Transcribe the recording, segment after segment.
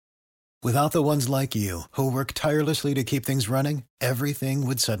Without the ones like you, who work tirelessly to keep things running, everything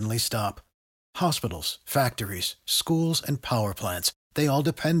would suddenly stop. Hospitals, factories, schools, and power plants, they all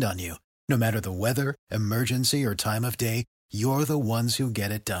depend on you. No matter the weather, emergency, or time of day, you're the ones who get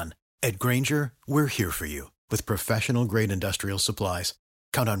it done. At Grainger, we're here for you with professional-grade industrial supplies.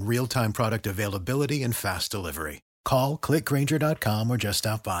 Count on real-time product availability and fast delivery. Call, clickgrainger.com, or just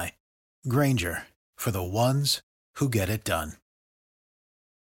stop by. Grainger, for the ones who get it done.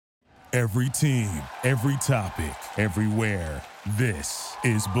 Every team, every topic, everywhere. This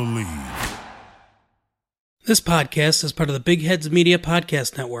is Believe. This podcast is part of the Big Heads Media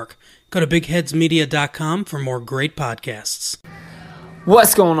Podcast Network. Go to bigheadsmedia.com for more great podcasts.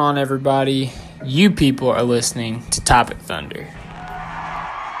 What's going on, everybody? You people are listening to Topic Thunder.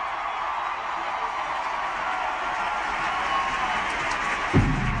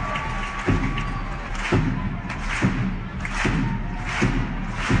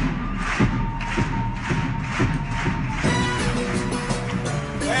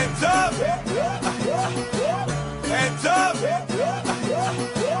 Hands up! Hands up!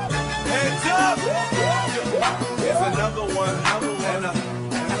 Hands up! Here's another one,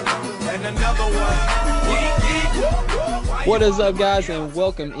 and another one. What is up, guys, and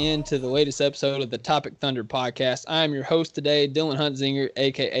welcome into the latest episode of the Topic Thunder podcast. I am your host today, Dylan Huntzinger,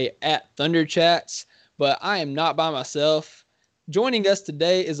 aka at Thunder Chats, but I am not by myself. Joining us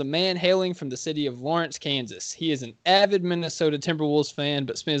today is a man hailing from the city of Lawrence, Kansas. He is an avid Minnesota Timberwolves fan,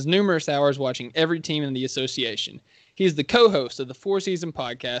 but spends numerous hours watching every team in the association. He is the co-host of the four-season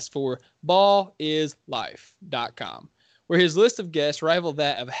podcast for ballislife.com, where his list of guests rival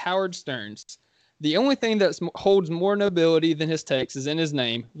that of Howard Stern's. The only thing that holds more nobility than his takes is in his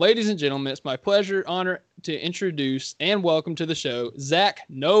name. Ladies and gentlemen, it's my pleasure, honor to introduce and welcome to the show, Zach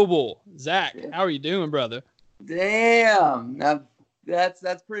Noble. Zach, how are you doing, brother? Damn, now that's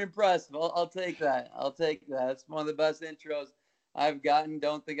pretty impressive. I'll take that. It's one of the best intros I've gotten.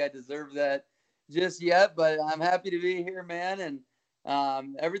 Don't think I deserve that just yet, but I'm happy to be here, man.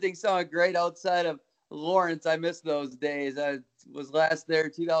 And everything sounded great outside of Lawrence. I miss those days. I was last there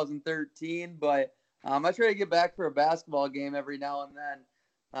 2013, but I try to get back for a basketball game every now and then.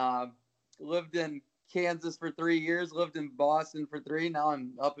 Lived in Kansas for 3 years, lived in Boston for 3. Now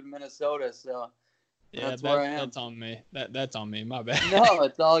I'm up in Minnesota, so. Yeah, that's where I am. That's on me. That's on me. My bad. No,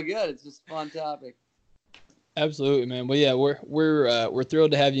 it's all good. It's just a fun topic. Absolutely, man. Well, yeah, we're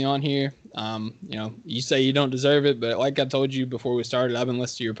thrilled to have you on here. You say you don't deserve it, but like I told you before we started, I've been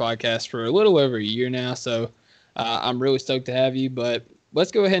listening to your podcast for a little over a year now, so I'm really stoked to have you. But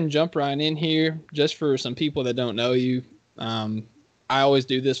let's go ahead and jump right in here, just for some people that don't know you. I always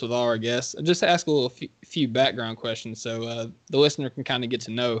do this with all our guests. I just ask a little few background questions so the listener can kind of get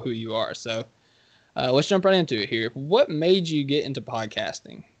to know who you are. So. Let's jump right into it here. What made you get into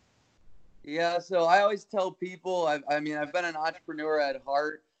podcasting? Yeah, so I always tell people, I've been an entrepreneur at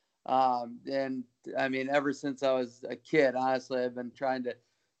heart. Ever since I was a kid, honestly, I've been trying to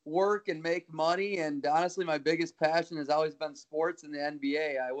work and make money. And honestly, my biggest passion has always been sports and the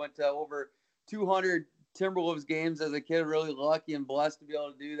NBA. I went to over 200 Timberwolves games as a kid, really lucky and blessed to be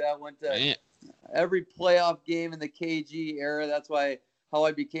able to do that. Went to every playoff game in the KG era. That's how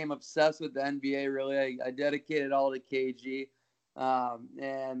I became obsessed with the NBA, really. I dedicated all to KG.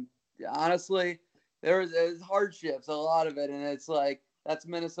 And honestly, there was hardships, a lot of it. And it's like, that's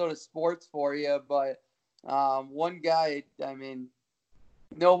Minnesota sports for you. But one guy,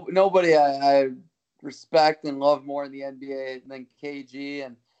 nobody I respect and love more in the NBA than KG.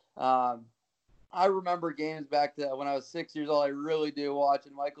 And I remember games back to when I was 6 years old. I really do,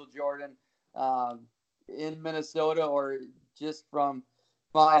 watching Michael Jordan in Minnesota, or just from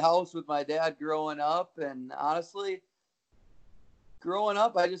my house with my dad growing up. And honestly, growing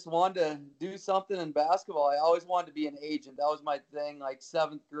up, I just wanted to do something in basketball. I always wanted to be an agent. That was my thing, like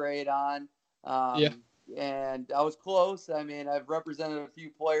 7th grade on. And I was close. I've represented a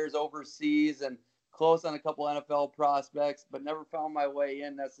few players overseas and close on a couple NFL prospects, but never found my way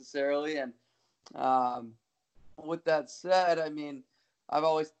in necessarily. And with that said, I've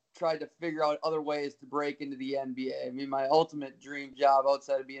always tried to figure out other ways to break into the NBA. My ultimate dream job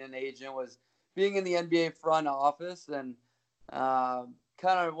outside of being an agent was being in the NBA front office. And kind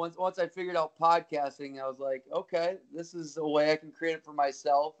of once I figured out podcasting, I was like, okay, this is a way I can create it for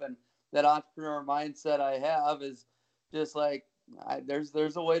myself. And that entrepreneur mindset I have is just like,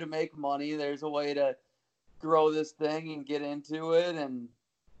 there's a way to make money. There's a way to grow this thing and get into it. And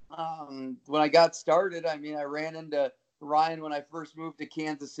when I got started, I ran into Ryan when I first moved to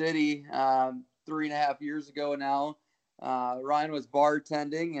Kansas City 3.5 years ago now. Ryan was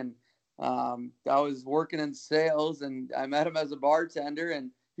bartending, and I was working in sales, and I met him as a bartender,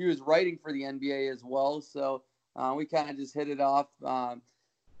 and he was writing for the NBA as well. So we kind of just hit it off,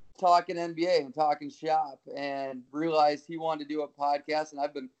 talking NBA and talking shop, and realized he wanted to do a podcast. And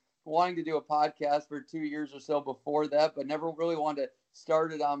I've been wanting to do a podcast for 2 years or so before that, but never really wanted to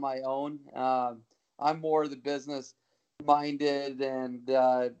start it on my own. I'm more the business minded, and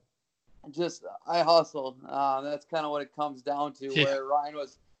I hustle. That's kind of what it comes down to. Yeah. Where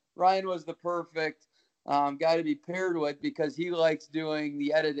Ryan was the perfect guy to be paired with, because he likes doing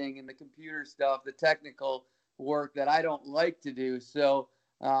the editing and the computer stuff, the technical work that I don't like to do. So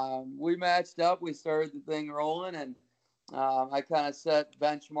we matched up. We started the thing rolling, and I kind of set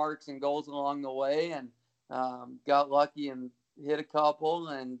benchmarks and goals along the way, and got lucky and hit a couple,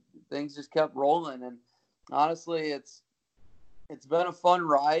 and things just kept rolling. And honestly, it's been a fun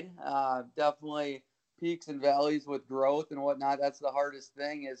ride. Definitely peaks and valleys with growth and whatnot. That's the hardest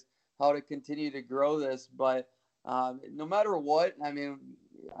thing, is how to continue to grow this. But no matter what, I mean,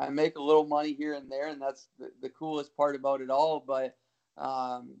 I make a little money here and there, and that's the coolest part about it all. But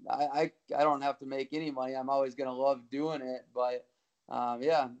I don't have to make any money. I'm always going to love doing it. But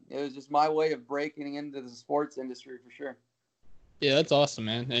yeah, it was just my way of breaking into the sports industry for sure. Yeah, that's awesome,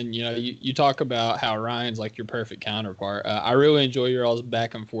 man. And, you talk about how Ryan's like your perfect counterpart. I really enjoy your all's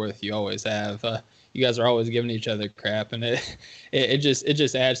back and forth. You always have. You guys are always giving each other crap, and it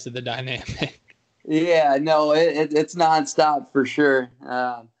just adds to the dynamic. Yeah, no, it's nonstop for sure.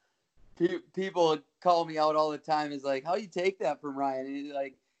 People call me out all the time. Is like, how you take that from Ryan?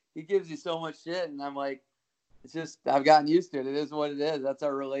 And he gives you so much shit, and I'm like, it's just, I've gotten used to it. It is what it is. That's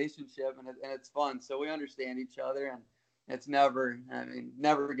our relationship, and it's fun. So we understand each other, and it's never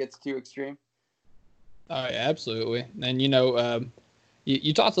gets too extreme. Oh, yeah, absolutely. And,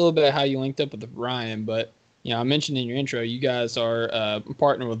 you talked a little bit about how you linked up with Ryan, but, I mentioned in your intro, you guys are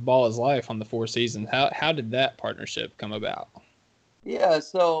partnered with Ball is Life on the Four Seasons. How did that partnership come about? Yeah,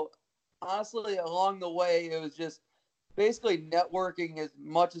 so honestly, along the way, it was just basically networking as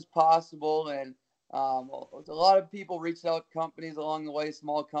much as possible. And a lot of people reached out to companies along the way,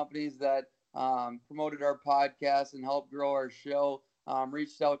 small companies that promoted our podcast and helped grow our show,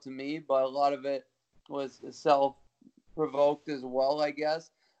 reached out to me, but a lot of it was self-provoked as well, I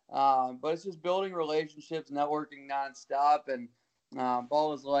guess. But it's just building relationships, networking nonstop, and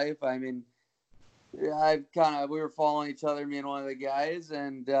Ball is Life. I mean, we were following each other, me and one of the guys,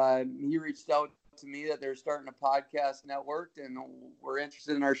 and he reached out to me that they're starting a podcast network and we're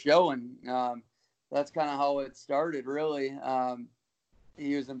interested in our show. And that's kind of how it started, really.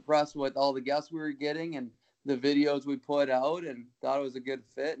 He was impressed with all the guests we were getting and the videos we put out, and thought it was a good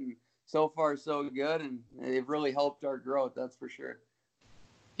fit. And so far, so good. And they've really helped our growth. That's for sure.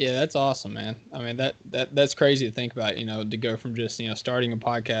 Yeah, that's awesome, man. I mean, that's crazy to think about, to go from just, starting a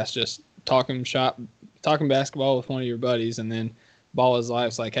podcast, just talking basketball with one of your buddies, and then Ball is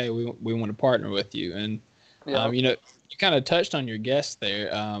Life's like, hey, we want to partner with you. And, Yeah. you kind of touched on your guests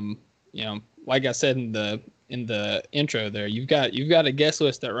there. Like I said in the intro there, you've got a guest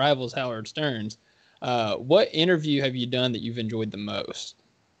list that rivals Howard Stern's. What interview have you done that you've enjoyed the most?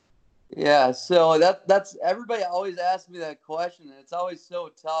 Yeah, so that's everybody always asks me that question, and it's always so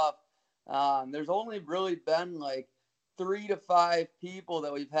tough. There's only really been like 3 to 5 people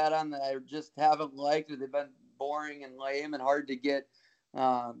that we've had on that I just haven't liked, or they've been boring and lame and hard to get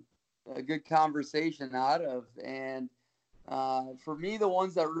a good conversation out of. And for me, the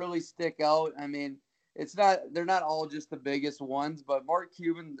ones that really stick out, I mean, they're not all just the biggest ones, but Mark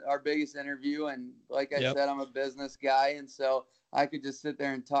Cuban, our biggest interview. And like I said, I'm a business guy, and so I could just sit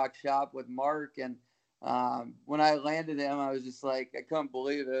there and talk shop with Mark. And when I landed him, I was just like, I couldn't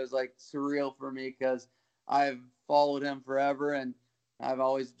believe it. It was like surreal for me, because I've followed him forever, and I've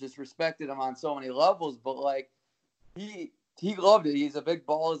always just respected him on so many levels. But like, he loved it. He's a big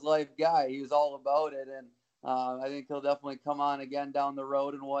Ball is Life guy. He was all about it. And I think he'll definitely come on again down the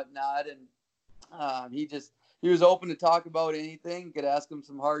road and whatnot. And he was open to talk about anything. Could ask him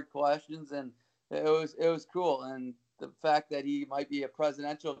some hard questions, and it was cool. And the fact that he might be a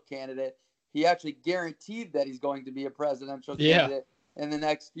presidential candidate, he actually guaranteed that he's going to be a presidential candidate in the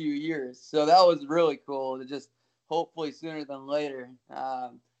next few years. So that was really cool, to just hopefully sooner than later.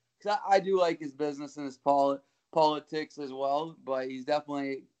 Because I do like his business and his politics as well, but he's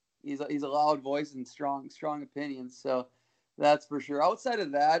a loud voice and strong opinions. So that's for sure. Outside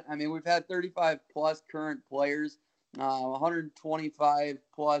of that, I mean, we've had 35 plus current players, 125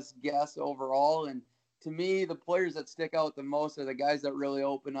 plus guests overall. And to me, the players that stick out the most are the guys that really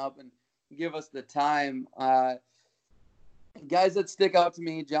open up and give us the time. Guys that stick out to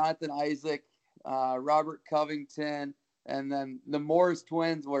me, Jonathan Isaac, Robert Covington, and then the Morris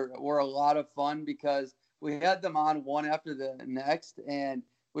twins were a lot of fun, because we had them on one after the next, and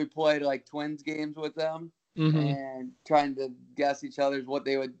we played like Twins games with them Mm-hmm. and trying to guess each other's what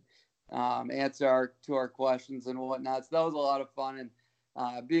they would answer to our questions and whatnot. So that was a lot of fun.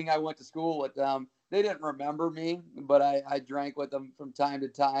 And being I went to school with them, they didn't remember me, but I drank with them from time to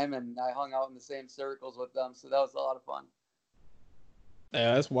time, and I hung out in the same circles with them. So that was a lot of fun.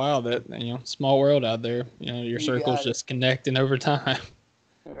 Yeah, that's wild. That small world out there. Your circles just connecting over time.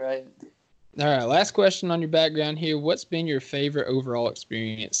 Right. All right. Last question on your background here. What's been your favorite overall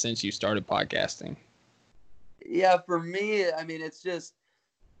experience since you started podcasting? Yeah, for me, I mean, it's just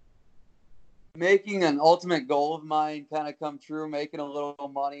making an ultimate goal of mine kind of come true, making a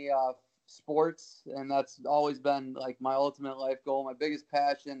little money off sports. And that's always been like my ultimate life goal. My biggest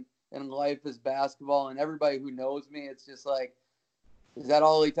passion in life is basketball. And everybody who knows me, it's just like, is that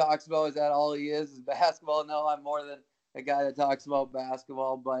all he talks about? Is that all he is basketball? No, I'm more than a guy that talks about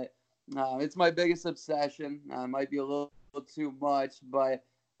basketball, but it's my biggest obsession. Might be a little too much, but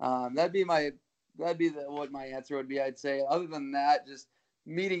that'd be what my answer would be. I'd say. Other than that, just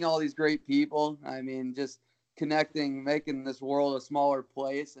meeting all these great people. I mean, just connecting, making this world a smaller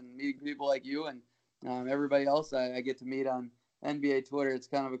place, and meeting people like you and everybody else I get to meet on NBA Twitter. It's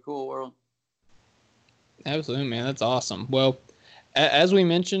kind of a cool world. Absolutely, man. That's awesome. Well, as we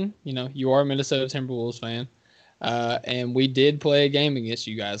mentioned, you are a Minnesota Timberwolves fan, and we did play a game against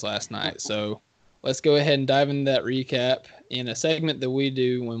you guys last night. So let's go ahead and dive into that recap in a segment that we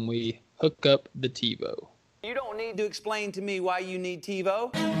do when we hook up the TiVo. You don't need to explain to me why you need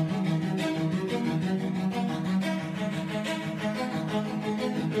TiVo.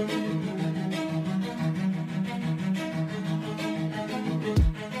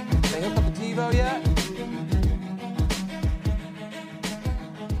 They hooked up the TiVo yet?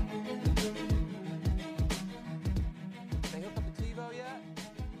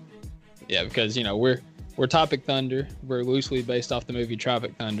 Yeah, because we're Topic Thunder. We're loosely based off the movie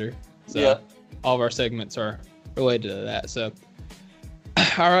Tropic Thunder. So Yeah. all of our segments are related to that. So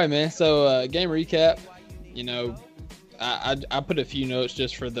all right, man. So game recap. I put a few notes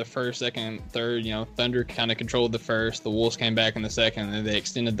just for the first, second, third. Thunder kind of controlled the first. The Wolves came back in the second, and then they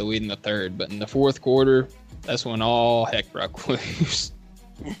extended the lead in the third. But in the fourth quarter, that's when all heck broke loose.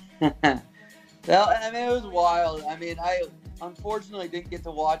 Well, I mean, it was wild. I mean, I unfortunately didn't get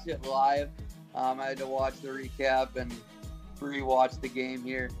to watch it live. I had to watch the recap and re-watch the game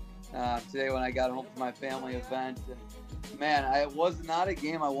here today when I got home from my family event. And man, it was not a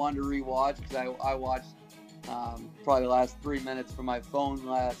game I wanted to re-watch because I watched probably the last 3 minutes from my phone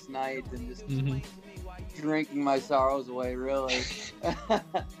last night and just drinking my sorrows away, really.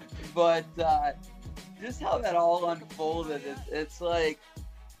 But just how that all unfolded, it's like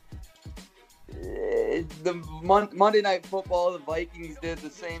the Monday Night Football, the Vikings did the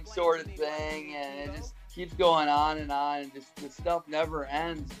same sort of thing, and it just keeps going on, and just the stuff never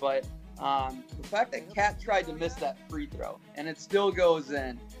ends. But the fact that Cat tried to miss that free throw, and it still goes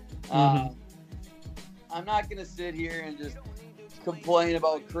in. I'm not going to sit here and just complain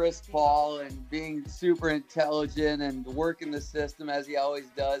about Chris Paul and being super intelligent and working the system as he always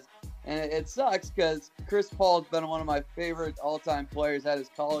does. And it sucks because Chris Paul's been one of my favorite all-time players. Had his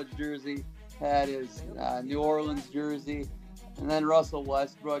college jersey, had his New Orleans jersey, and then Russell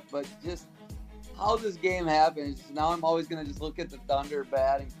Westbrook. But just how this game happens, now I'm always going to just look at the Thunder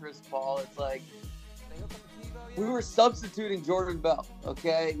batting Chris Paul. It's like we were substituting Jordan Bell,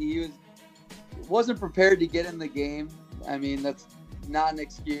 okay? He wasn't prepared to get in the game. I mean, that's not an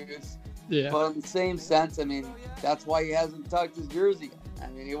excuse. Yeah. But in the same sense, I mean, that's why he hasn't tucked his jersey yet. I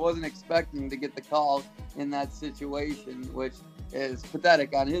mean, he wasn't expecting to get the call in that situation, which is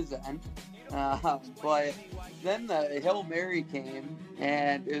pathetic on his end. But then the Hail Mary came,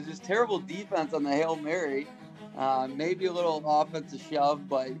 and it was just terrible defense on the Hail Mary. Maybe a little offensive shove,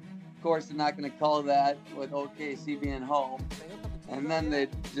 but of course they're not going to call that with OKC being home. And then they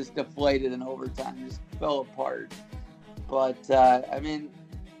just deflated in overtime, just fell apart. But, I mean,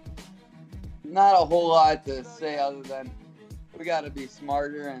 not a whole lot to say other than we got to be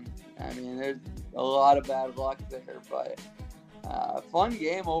smarter. And, I mean, there's a lot of bad luck there, but fun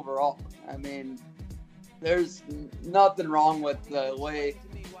game overall. I mean, there's nothing wrong with the way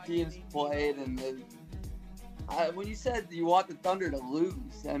teams played. And when you said you want the Thunder to lose,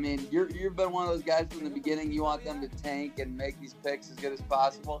 I mean, you've been one of those guys from the beginning. You want them to tank and make these picks as good as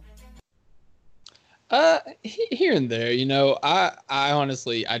possible. Here and there, I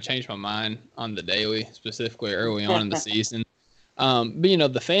honestly, I changed my mind on the daily, specifically early on in the season. But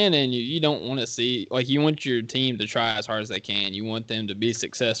the fan in you don't want to see, like, you want your team to try as hard as they can. You want them to be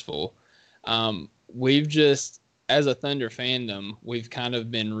successful. We've just, as a Thunder fandom, we've kind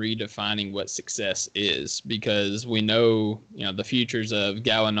of been redefining what success is, because we know, the futures of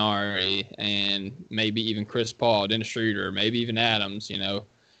Gallinari and maybe even Chris Paul, Dennis Schroeder, maybe even Adams,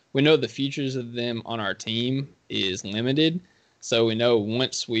 we know the futures of them on our team is limited. So we know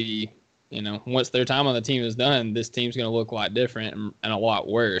once their time on the team is done, this team's going to look a lot different and a lot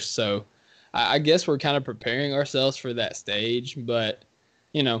worse. So I guess we're kind of preparing ourselves for that stage, but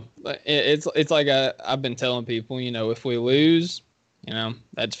it's like I've been telling people, if we lose,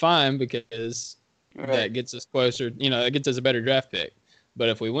 that's fine, because that gets us closer, it gets us a better draft pick. But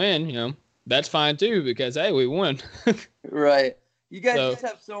if we win, that's fine too, because, hey, we won. Right. You guys just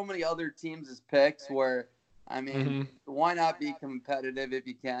have so many other teams as picks where, why not be competitive if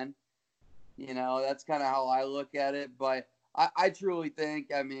you can? That's kind of how I look at it. But I truly think,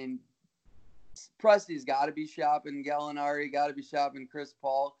 Presti's got to be shopping Gallinari, got to be shopping Chris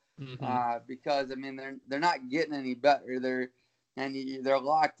Paul, because they're not getting any better. They're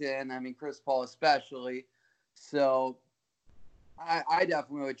locked in. Chris Paul especially. So I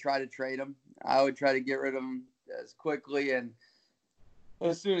definitely would try to trade him. I would try to get rid of him as quickly and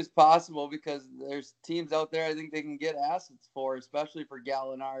as soon as possible, because there's teams out there I think they can get assets for, especially for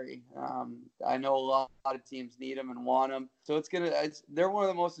Gallinari. I know a lot of teams need him and want him, so they're one of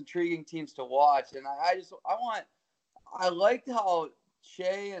the most intriguing teams to watch. And I liked how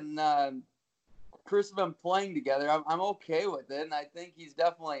Shea and Chris have been playing together. I'm okay with it, and I think he's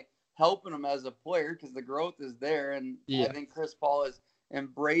definitely helping him as a player because the growth is there. And I think Chris Paul is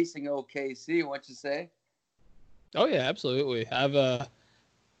embracing OKC. What you say? Oh yeah, absolutely.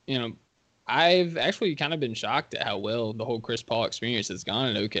 I've actually kind of been shocked at how well the whole Chris Paul experience has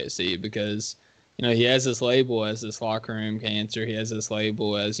gone at OKC, because, he has this label as this locker room cancer. He has this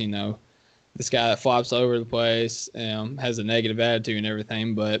label as, this guy that flops over the place, has a negative attitude and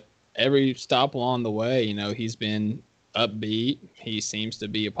everything. But every stop along the way, he's been upbeat. He seems to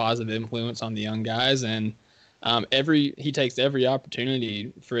be a positive influence on the young guys. And he takes every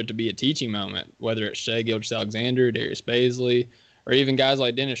opportunity for it to be a teaching moment, whether it's Shai Gilgeous-Alexander, Darius Bazley, or even guys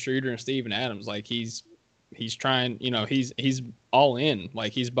like Dennis Schroeder and Steven Adams. Like he's trying, he's all in.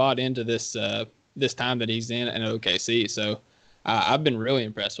 Like he's bought into this time that he's in OKC. So I've been really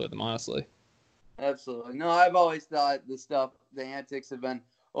impressed with him, honestly. Absolutely. No, I've always thought the antics have been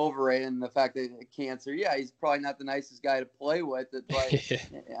overrated, and the fact that cancer, he's probably not the nicest guy to play with, but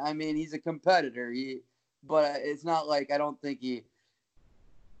he's a competitor. But it's not like, I don't think he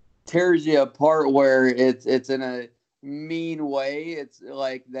tears you apart where it's in a mean way. It's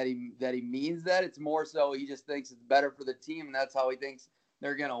like that he means that. It's more so he just thinks it's better for the team, and that's how he thinks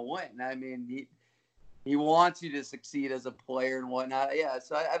they're gonna win. He wants you to succeed as a player and whatnot. Yeah,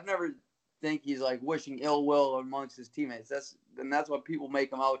 so I've never think he's like wishing ill will amongst his teammates. That's what people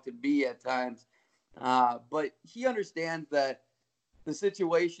make him out to be at times. But he understands that the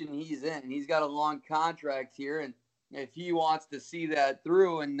situation he's in. He's got a long contract here, and if he wants to see that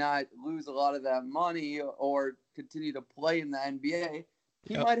through and not lose a lot of that money or continue to play in the NBA,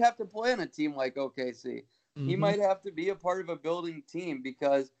 he might have to play on a team like OKC. He might have to be a part of a building team,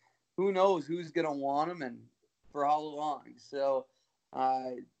 because who knows who's going to want him and for how long. So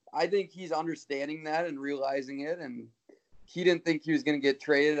I think he's understanding that and realizing it, and he didn't think he was going to get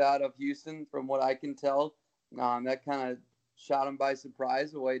traded out of Houston, from what I can tell. That kind of shot him by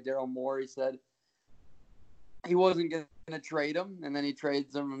surprise, the way Daryl Morey said he wasn't going to trade him, and then he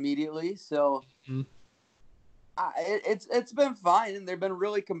trades him immediately. So it's been fine, and they've been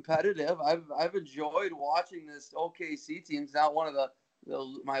really competitive. I've enjoyed watching this OKC team. It's not one of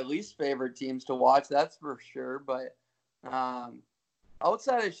my least favorite teams to watch, that's for sure. But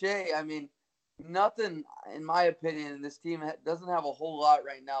outside of Shea, nothing, in my opinion, this team doesn't have a whole lot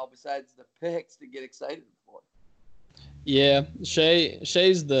right now besides the picks to get excited for. Yeah, Shea's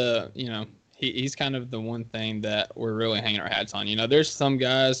he's kind of the one thing that we're really hanging our hats on. There's some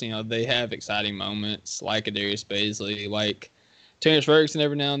guys, they have exciting moments, like a Darius Bazley, like Terrence Ferguson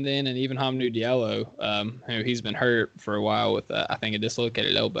every now and then, and even Hamidou Diallo, who he's been hurt for a while with, I think, a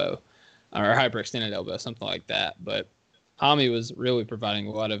dislocated elbow or a hyperextended elbow, something like that. But Hami was really providing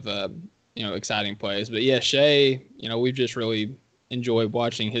a lot of, exciting plays. But yeah, Shea, we've just really enjoyed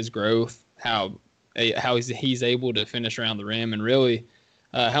watching his growth, how he's able to finish around the rim, and really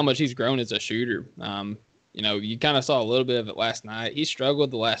how much he's grown as a shooter. You kind of saw a little bit of it last night. He struggled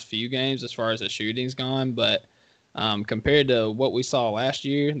the last few games as far as his shooting's gone, but compared to what we saw last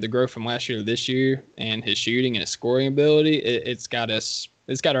year, the growth from last year to this year, and his shooting and his scoring ability, it's got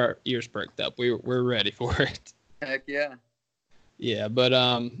our ears perked up. We're ready for it. Heck yeah. Yeah, but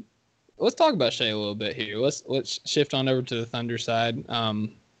let's talk about Shea a little bit here. Let's shift on over to the Thunder side.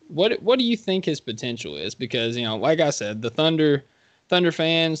 what do you think his potential is? Because, you know, like I said, the Thunder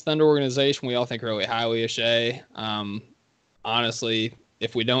fans, Thunder organization, we all think really highly of Shai. Honestly,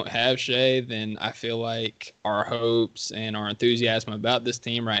 if we don't have Shai, then I feel like our hopes and our enthusiasm about this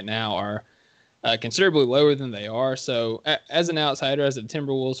team right now are considerably lower than they are. So as an outsider, as a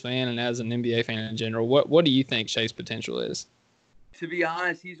Timberwolves fan, and as an NBA fan in general, what do you think Shai's potential is? To be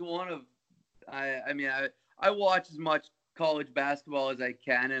honest, he's one of I watch as much college basketball as I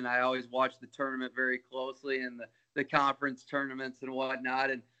can, and I always watch the tournament very closely and the conference tournaments and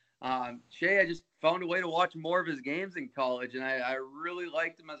whatnot. And Shai, I just found a way to watch more of his games in college, and I really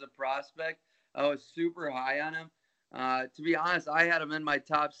liked him as a prospect. I was super high on him. To be honest, I had him in my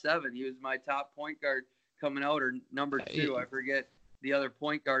top 7. He was my top point guard coming out, or number 2. I forget the other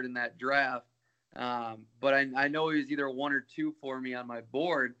point guard in that draft. But I know he was either 1 or 2 for me on my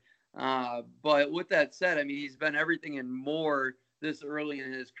board. But with that said, I mean, he's been everything and more this early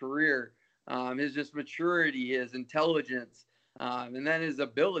in his career. His just maturity, his intelligence, and then his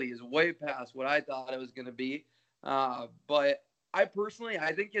ability is way past what I thought it was going to be. But I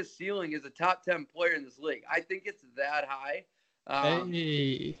think his ceiling is a top 10 player in this league. I think it's that high.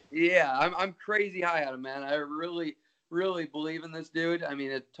 Yeah, I'm crazy high on him, man. I really, really believe in this dude. I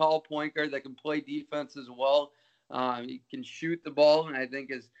mean, a tall point guard that can play defense as well. He can shoot the ball, and I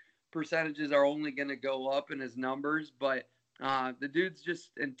think his percentages are only going to go up in his numbers. But the dude's just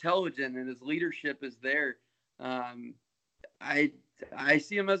intelligent, and his leadership is there. I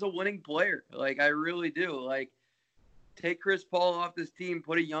see him as a winning player. Like, I really do. Like, take Chris Paul off this team,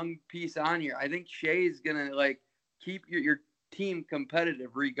 put a young piece on here. I think Shai's going to, like, keep your team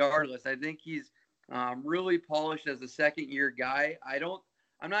competitive regardless. I think he's really polished as a second-year guy.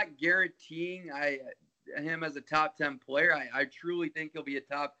 I'm not guaranteeing him as a top 10 player. I truly think he'll be a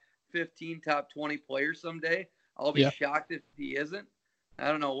top 15, top 20 player someday. I'll be shocked if he isn't. I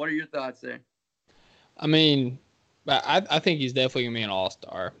don't know. What are your thoughts there? I mean, I think he's definitely going to be an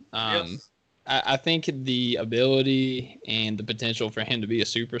all-star. Yes. I think the ability and the potential for him to be a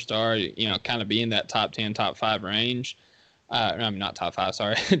superstar, you know, kind of be in that top 10, top 5 range. Not top 5,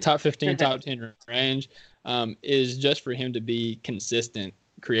 sorry. Top 15, top 10 range is just for him to be consistent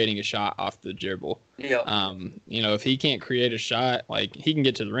creating a shot off the dribble. Yeah. You know, if he can't create a shot, like, he can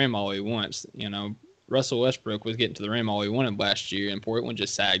get to the rim all he wants. You know, Russell Westbrook was getting to the rim all he wanted last year, and Portland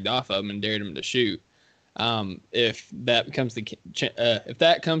just sagged off of him and dared him to shoot. If that becomes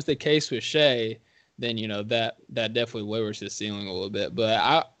the case with Shai, then, you know, that definitely lowers his ceiling a little bit.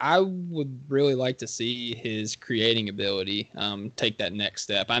 But I would really like to see his creating ability take that next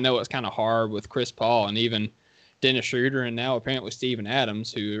step. I know it's kind of hard with Chris Paul and even Dennis Schroeder, and now apparently Steven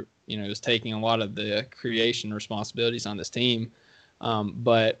Adams, who, you know, is taking a lot of the creation responsibilities on this team.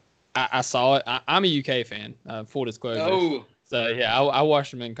 But I saw it. I'm a UK fan, full disclosure. Oh. So, yeah, I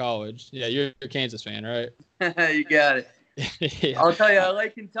watched him in college. Yeah, you're a Kansas fan, right? You got it. Yeah. I'll tell you, I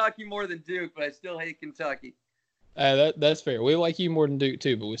like Kentucky more than Duke, but I still hate Kentucky. That's fair. We like you more than Duke,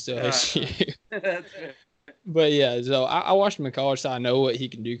 too, but we still hate you. That's fair. But, yeah, so I watched him in college, so I know what he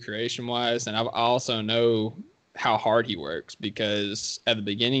can do creation-wise, and I also know how hard he works, because at the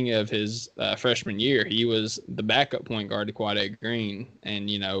beginning of his freshman year, he was the backup point guard to Quade Green, and,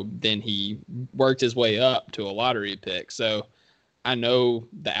 you know, then he worked his way up to a lottery pick. So I know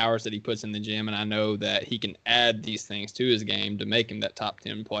the hours that he puts in the gym, and I know that he can add these things to his game to make him that top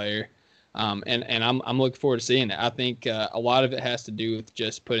 10 player. And I'm looking forward to seeing it. I think a lot of it has to do with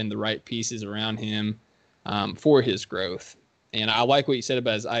just putting the right pieces around him for his growth. And I like what you said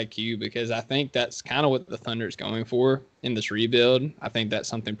about his IQ, because I think that's kind of what the Thunder is going for in this rebuild. I think that's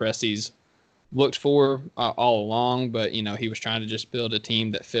something Presti's looked for all along, but, you know, he was trying to just build a team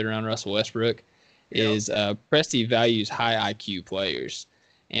that fit around Russell Westbrook. Presti values high IQ players.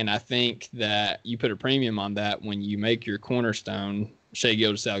 And I think that you put a premium on that when you make your cornerstone, Shai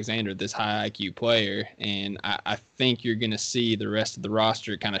Gilgeous-Alexander, this high IQ player. And I think you're going to see the rest of the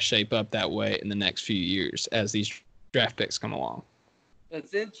roster kind of shape up that way in the next few years as these draft picks come along.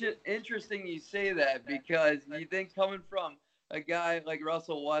 It's interesting you say that, because you think coming from a guy like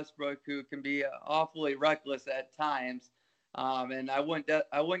Russell Westbrook, who can be awfully reckless at times, and I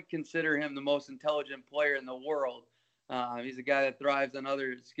wouldn't consider him the most intelligent player in the world. He's a guy that thrives on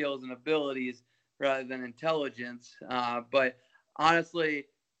other skills and abilities rather than intelligence. But honestly,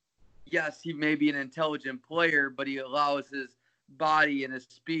 yes, he may be an intelligent player, but he allows his body and his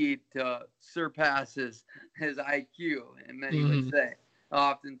speed to surpass his IQ, and many would say,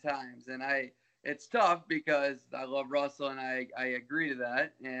 oftentimes. And it's tough, because I love Russell, and I agree to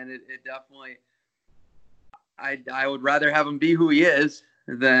that. And it definitely, I would rather have him be who he is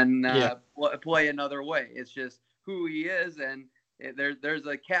than play another way. It's just who he is, and there's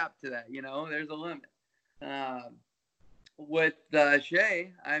a cap to that, there's a limit. With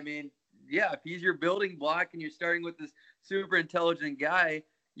Shea, I mean, yeah, if he's your building block and you're starting with this super intelligent guy,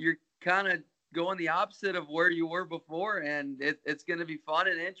 you're kind of going the opposite of where you were before, and it's going to be fun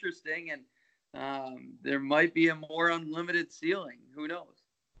and interesting, and there might be a more unlimited ceiling. Who knows?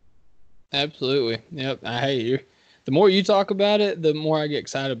 Absolutely. Yep. The more you talk about it, the more I get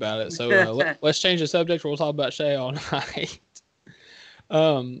excited about it. So let's change the subject. We'll talk about Shea all night.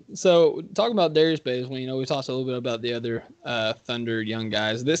 So talking about Darius Bazley, we talked a little bit about the other Thunder young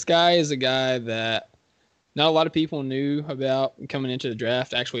guys. This guy is a guy that not a lot of people knew about coming into the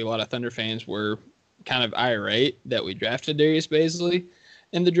draft. Actually, a lot of Thunder fans were kind of irate that we drafted Darius Bazley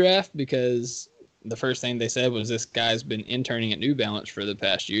in the draft, because the first thing they said was this guy's been interning at New Balance for the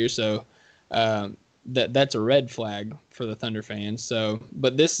past year. So that's a red flag for the Thunder fans. So,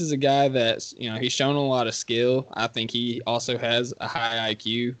 but this is a guy that's, he's shown a lot of skill. I think he also has a high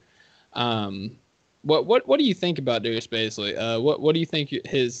IQ. What do you think about Darius Bazley? What do you think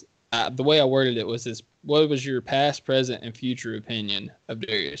his, the way I worded it was what was your past, present, and future opinion of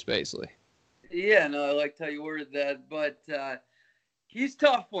Darius Bazley? Yeah, no, I like how you worded that, but he's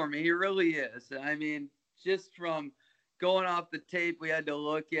tough for me. He really is. I mean, just from going off the tape we had to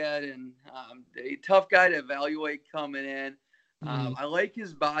look at, and a tough guy to evaluate coming in. I like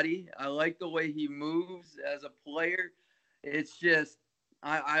his body. I like the way he moves as a player. It's just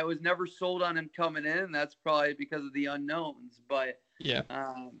I was never sold on him coming in, and that's probably because of the unknowns. But yeah,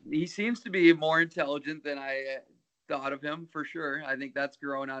 he seems to be more intelligent than I thought of him, for sure. I think that's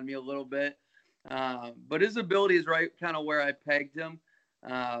growing on me a little bit. But his ability is right kind of where I pegged him.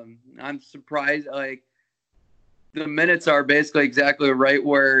 I'm surprised, the minutes are basically exactly right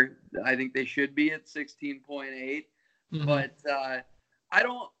where I think they should be at 16.8. Mm-hmm. But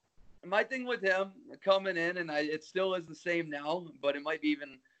my thing with him coming in, and it still is the same now, but it might be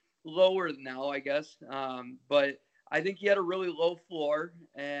even lower now, I guess. But I think he had a really low floor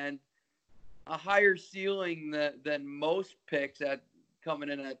and a higher ceiling than most picks at coming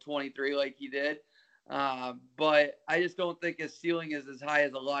in at 23 like he did. But I just don't think his ceiling is as high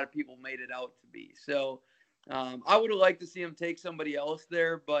as a lot of people made it out to be. So I would have liked to see him take somebody else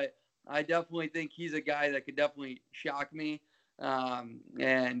there, but I definitely think he's a guy that could definitely shock me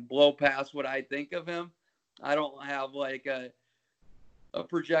and blow past what I think of him. I don't have a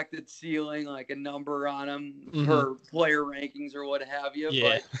projected ceiling, like a number on him per player rankings or what have you.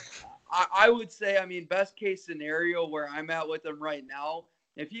 Yeah. But I would say, best case scenario where I'm at with him right now,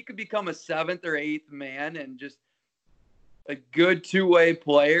 if he could become a 7th or 8th man and just a good two-way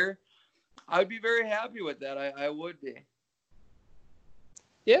player, I would be very happy with that. I would be.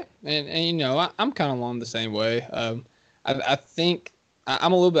 Yeah, and I'm kind of along the same way. I think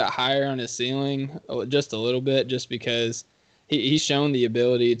I'm a little bit higher on his ceiling, just a little bit, just because he's shown the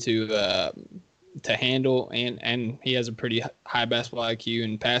ability to handle, and he has a pretty high basketball IQ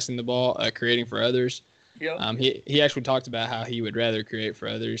and passing the ball, creating for others. Yep. He actually talked about how he would rather create for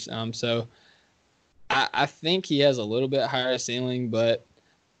others. So I think he has a little bit higher ceiling, but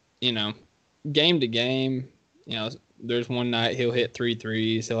game to game, there's one night he'll hit 3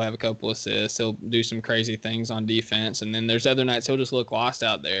 threes, he'll have a couple assists, he'll do some crazy things on defense, and then there's other nights he'll just look lost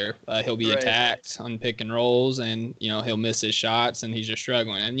out there. He'll be attacked on pick and rolls, and he'll miss his shots, and he's just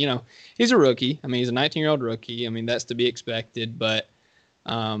struggling. And he's a rookie. He's a 19-year-old rookie. That's to be expected. But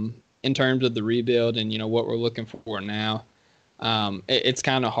in terms of the rebuild and what we're looking for now, it's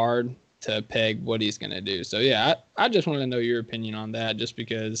kind of hard to peg what he's going to do. So yeah, I just wanted to know your opinion on that, just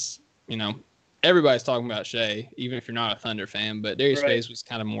because everybody's talking about Shea, even if you're not a Thunder fan, but Darius Bazley was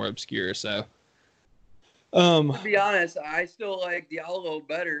kind of more obscure. So, to be honest, I still like Diallo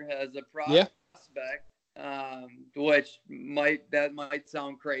better as a prospect, which might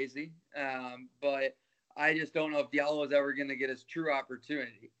sound crazy, but I just don't know if Diallo is ever going to get his true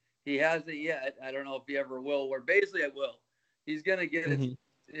opportunity. He hasn't yet. I don't know if he ever will. Where Bazley, it will. He's going to get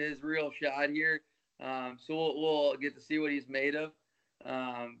his real shot here, so we'll get to see what he's made of.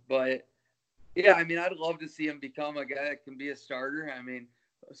 But yeah, I'd love to see him become a guy that can be a starter.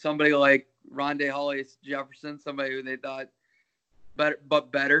 Somebody like Rondé Hollis-Jefferson, somebody who they thought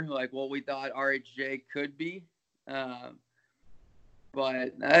better, like what we thought RHJ could be. But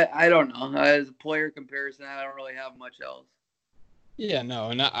I don't know. As a player comparison, I don't really have much else. Yeah,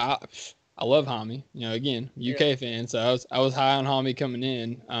 no, and I love Hami. Again, UK fan, so I was high on Hami coming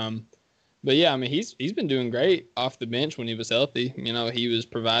in. But yeah, he's been doing great off the bench when he was healthy. He was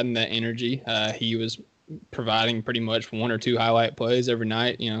providing that energy. He was providing pretty much 1 or 2 highlight plays every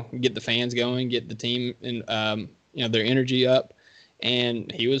night. Get the fans going, get the team and their energy up.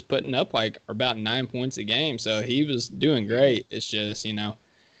 and he was putting up like about 9 points a game. So he was doing great. It's just,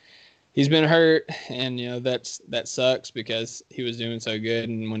 he's been hurt, and, that sucks because he was doing so good.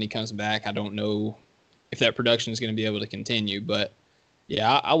 And when he comes back, I don't know if that production is going to be able to continue. But,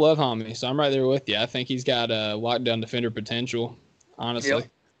 yeah, I love Hami, so I'm right there with you. I think he's got a lockdown defender potential, honestly. Yep.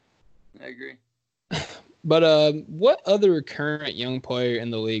 I agree. But what other current young player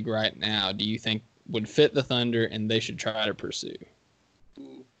in the league right now do you think would fit the Thunder and they should try to pursue?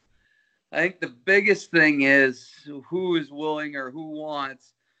 I think the biggest thing is who is willing or who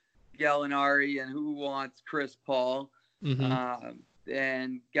wants Gallinari and who wants Chris Paul. Mm-hmm.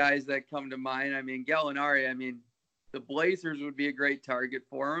 And guys that come to mind, Gallinari, the Blazers would be a great target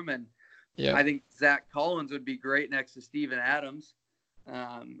for him. And yep. I think Zach Collins would be great next to Steven Adams.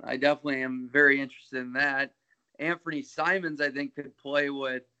 I definitely am very interested in that. Anthony Simons, I think, could play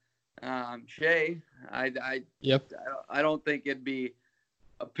with Shea. I don't think it'd be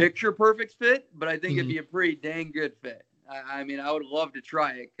a picture perfect fit, but I think it'd be a pretty dang good fit. I would love to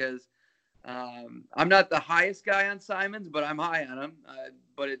try it because I'm not the highest guy on Simons, but I'm high on him.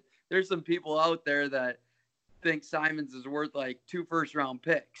 There's some people out there that think Simons is worth like 2 first-round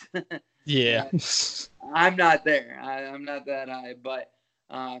picks. Yeah. I'm not there. I'm not that high, but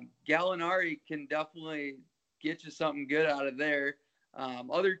Gallinari can definitely get you something good out of there.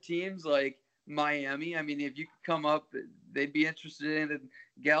 Other teams like Miami, if you could come up, they'd be interested in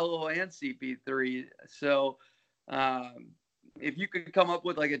Gallo and CP3. So if you could come up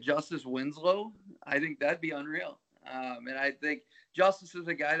with like a Justice Winslow, I think that'd be unreal. And I think Justice is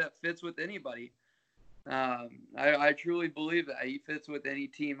a guy that fits with anybody. I truly believe that he fits with any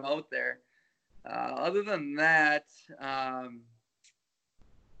team out there. Other than that,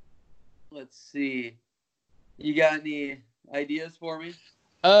 let's see. You got any ideas for me?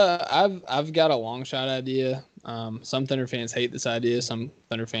 I've got a long shot idea. Some Thunder fans hate this idea. Some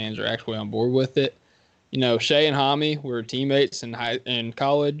Thunder fans are actually on board with it. Shea and Hami were teammates in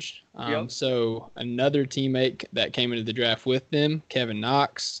college. Yep. So another teammate that came into the draft with them, Kevin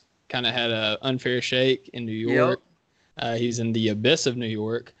Knox, kind of had an unfair shake in New York. Yep. He's in the abyss of New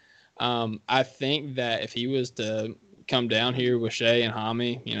York. I think that if he was to come down here with Shea and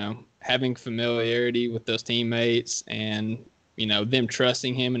Hami, having familiarity with those teammates and, them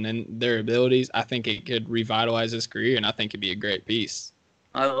trusting him and then their abilities, I think it could revitalize his career, and I think it'd be a great piece.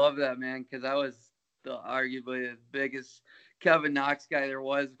 I love that, man, because I was arguably the biggest Kevin Knox guy there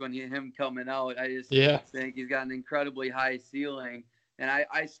was when him coming out. I just think he's got an incredibly high ceiling. And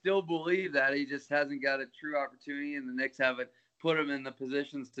I still believe that he just hasn't got a true opportunity, and the Knicks haven't put him in the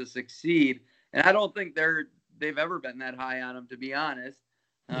positions to succeed. And I don't think they've ever been that high on him, to be honest.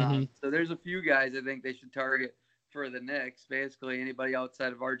 So there's a few guys I think they should target for the Knicks, basically anybody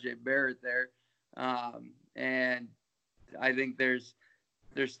outside of RJ Barrett there. And I think there's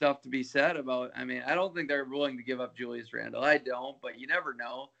stuff to be said about. I don't think they're willing to give up Julius Randle. I don't, but you never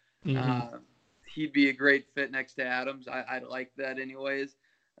know. He'd be a great fit next to Adams. I'd like that anyways.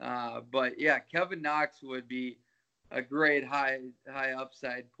 But yeah, Kevin Knox would be a great high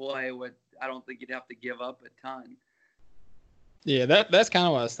upside play. I don't think you'd have to give up a ton. Yeah, that's kind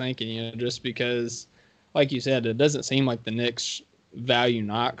of what I was thinking, just because, like you said, it doesn't seem like the Knicks value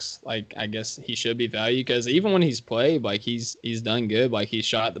Knox like I guess he should be valued, because even when he's played, like he's done good. Like he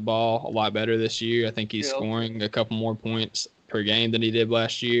shot the ball a lot better this year. I think he's scoring a couple more points per game than he did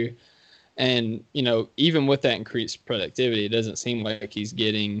last year. And, even with that increased productivity, it doesn't seem like he's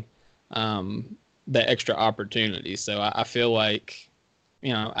getting that extra opportunity. So I feel like,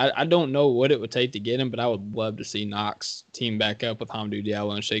 I don't know what it would take to get him, but I would love to see Knox team back up with Hamidou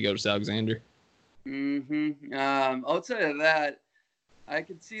Diallo and Shai Gilgeous-Alexander. Outside of that, I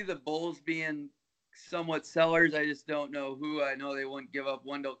could see the Bulls being somewhat sellers. I just don't know who. I know they wouldn't give up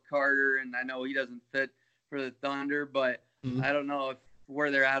Wendell Carter, and I know he doesn't fit for the Thunder, but I don't know where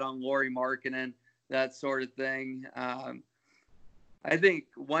they're at on Lauri Markkanen, that sort of thing. I think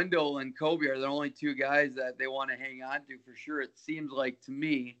Wendell and Kobe are the only two guys that they want to hang on to for sure, it seems like to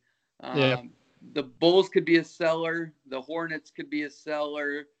me. The Bulls could be a seller. The Hornets could be a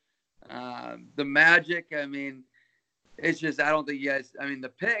seller. The Magic, it's just I don't think you guys –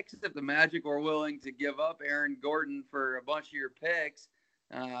 the picks, if the Magic were willing to give up Aaron Gordon for a bunch of your picks,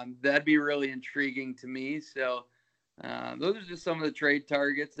 that'd be really intriguing to me. So those are just some of the trade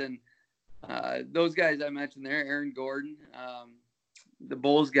targets. And those guys I mentioned there, Aaron Gordon, the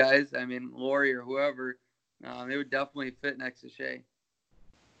Bulls guys, Lauri or whoever, they would definitely fit next to Shai.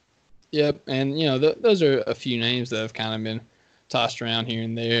 Yep, and those are a few names that have kind of been tossed around here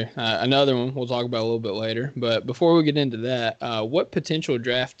and there. Another one we'll talk about a little bit later. But before we get into that, what potential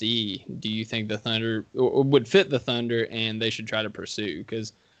draftee do you think the Thunder would fit the Thunder and they should try to pursue?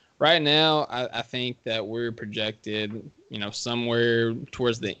 Because right now, I think that we're projected, somewhere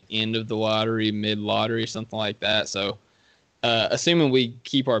towards the end of the lottery, mid-lottery, something like that. So assuming we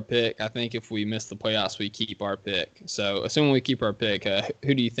keep our pick, I think if we miss the playoffs, we keep our pick. So assuming we keep our pick,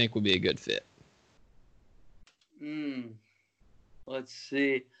 who do you think would be a good fit? Let's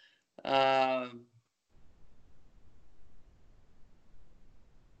see.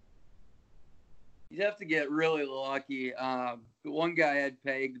 You'd have to get really lucky. One guy had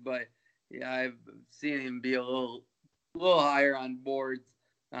pegged, but yeah, I've seen him be a little higher on boards.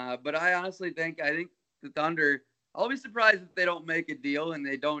 But I honestly think the Thunder, I'll be surprised if they don't make a deal and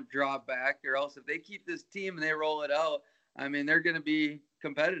they don't drop back, or else if they keep this team and they roll it out, I mean, they're going to be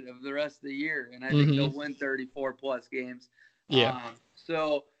competitive the rest of the year, and I think they'll win 34 plus games. Yeah.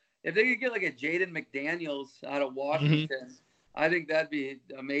 So if they could get like a Jaden McDaniels out of Washington, I think that'd be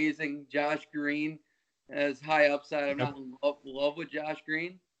amazing. Josh Green as high upside. I'm not in love with Josh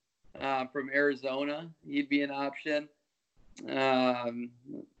Green from Arizona. He'd be an option.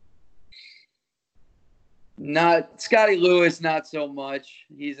 Not Scotty Lewis, not so much.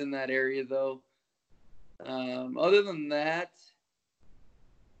 He's in that area though. Other than that,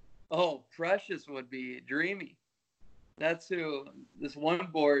 Precious would be dreamy. That's who this one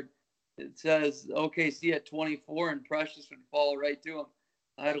board, it says OKC at 24 and Precious would fall right to him.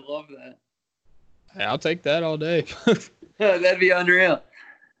 I'd love that. Hey, I'll take that all day. That'd be unreal.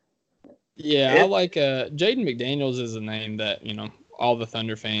 Yeah, I like Jaden McDaniels is a name that, all the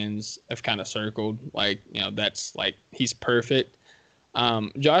Thunder fans have kind of circled. Like, that's like, he's perfect.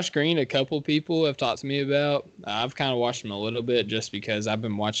 Josh Green, a couple people have talked to me about. I've kind of watched him a little bit just because I've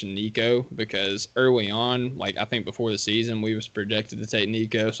been watching Nico, because early on, like I think before the season, we was projected to take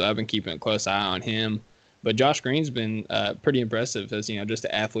Nico, so I've been keeping a close eye on him. But Josh Green's been pretty impressive as, just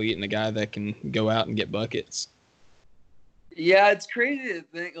an athlete and a guy that can go out and get buckets. Yeah, it's crazy to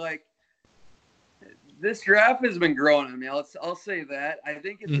think, like, this draft has been growing on me. I'll say that. I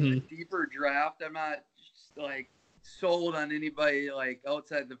think it's a deeper draft. I'm not like sold on anybody like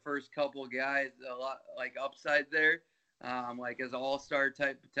outside the first couple guys. A lot like upside there, like as all-star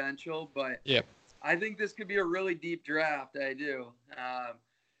type potential. But yeah, I think this could be a really deep draft. I do.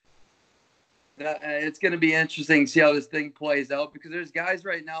 It's going to be interesting to see how this thing plays out, because there's guys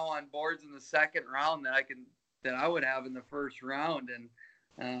right now on boards in the second round that I would have in the first round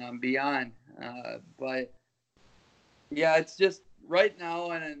and beyond. But yeah, it's just right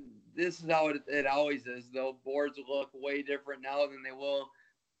now, and this is how it always is, though. Boards look way different now than they will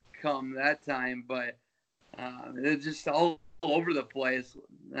come that time, but it's just all over the place,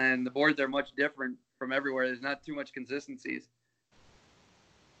 and the boards are much different from everywhere. There's not too much consistencies.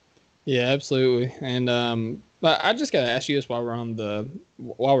 Yeah, absolutely. And but I just got to ask you this while we're on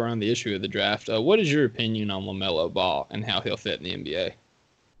the issue of the draft. What is your opinion on LaMelo Ball and how he'll fit in the NBA?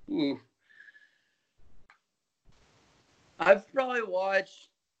 Ooh. I've probably watched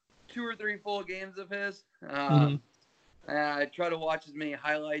 2 or 3 full games of his. And I try to watch as many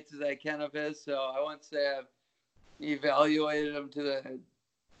highlights as I can of his, so I wouldn't say I've evaluated him to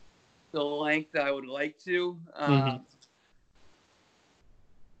the length I would like to.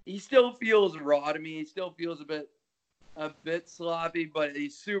 He still feels raw to me. He still feels a bit sloppy, but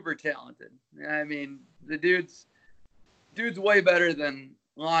he's super talented. I mean, the dude's way better than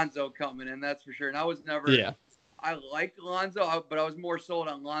Lonzo coming in, that's for sure. And I was never I liked Lonzo, but I was more sold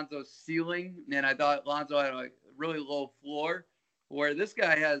on Lonzo's ceiling, and I thought Lonzo had a really low floor, where this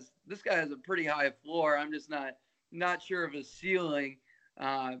guy has a pretty high floor. I'm just not sure of his ceiling.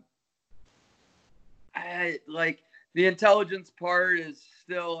 I like the intelligence part is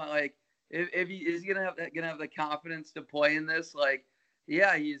still like, if he is gonna have the confidence to play in this, like,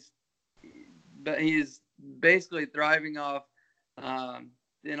 yeah, he's basically thriving off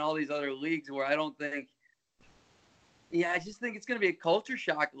in all these other leagues where I don't think. Yeah, I just think it's going to be a culture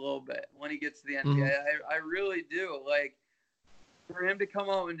shock a little bit when he gets to the NBA. I really do. Like, for him to come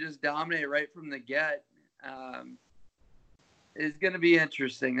out and just dominate right from the get is going to be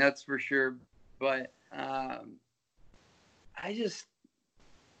interesting, that's for sure. But I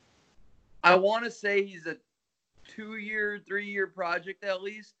want to say he's a 2-year, 3-year project at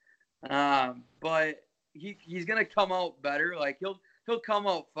least. But he's going to come out better. Like, he'll come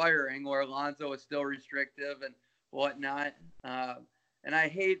out firing, where Alonzo is still restrictive and whatnot. And I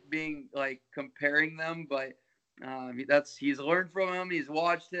hate being like comparing them, but he's learned from him. He's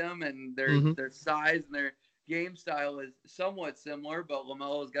watched him, and their size and their game style is somewhat similar, but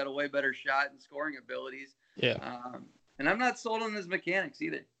LaMelo's got a way better shot and scoring abilities. Yeah. And I'm not sold on his mechanics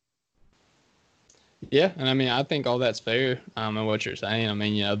either. Yeah, and I mean, I think all that's fair. And what you're saying, I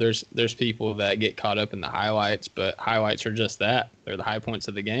mean, there's people that get caught up in the highlights, but highlights are just that. They're the high points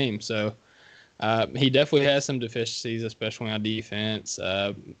of the game. So he definitely has some deficiencies, especially on defense.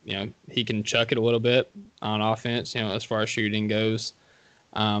 He can chuck it a little bit on offense, as far as shooting goes.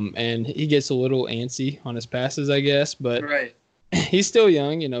 And he gets a little antsy on his passes, I guess, but right. He's still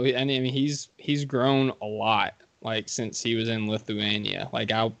young, I mean, he's grown a lot. Like since he was in Lithuania,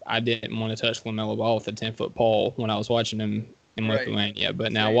 like I didn't want to touch LaMelo Ball with a 10-foot pole when I was watching him in Lithuania,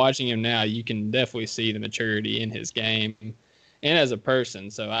 but now watching him now, you can definitely see the maturity in his game and as a person.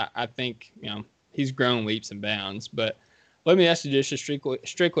 So I think he's grown leaps and bounds. But let me ask you just a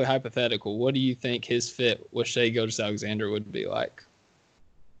strictly hypothetical: what do you think his fit with Shai Gilgeous-Alexander would be like?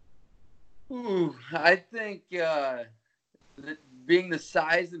 Ooh, I think being the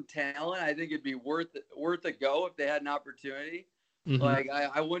size and talent, I think it'd be worth a go if they had an opportunity. Mm-hmm. Like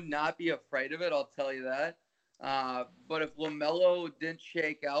I would not be afraid of it. I'll tell you that. But if LaMelo didn't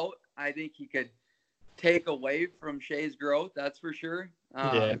shake out, I think he could take away from Shai's growth. That's for sure.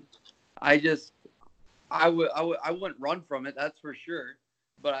 I wouldn't run from it. That's for sure.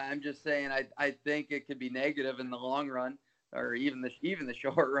 But I'm just saying, I think it could be negative in the long run, or even the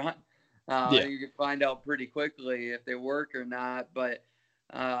short run. You can find out pretty quickly if they work or not. But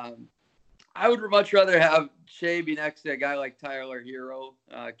I would much rather have Shai be next to a guy like Tyler Hero,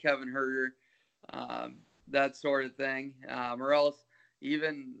 Kevin Huerter, that sort of thing. Or else,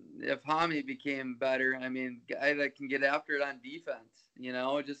 even if Hami became better, I mean, guy that can get after it on defense.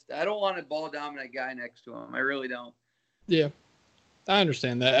 I don't want a ball dominant guy next to him. I really don't. Yeah, I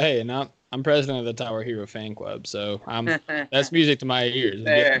understand that. Hey, and I'm president of the Tyler Hero fan club, so that's music to my ears.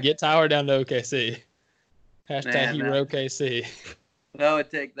 Get Tyler down to OKC. Hashtag Hero OKC. That would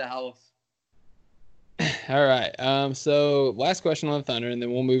take the house. All right. So last question on the Thunder, and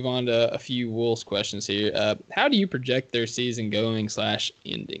then we'll move on to a few Wolves questions here. How do you project their season going /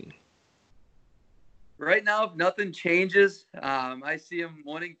 ending? Right now, if nothing changes, I see them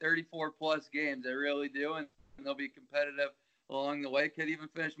winning 34-plus games. I really do, and they'll be competitive along the way. Could even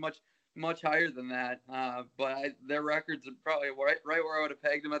finish much higher than that. But their records are probably right where I would have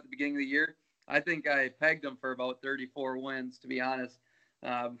pegged them at the beginning of the year. I think I pegged them for about 34 wins, to be honest,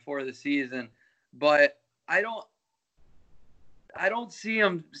 before the season. But I don't see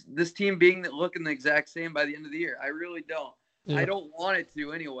this team looking the exact same by the end of the year. I really don't. Yeah. I don't want it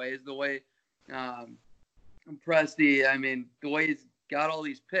to, anyways. The way Presti, I mean, the way he's got all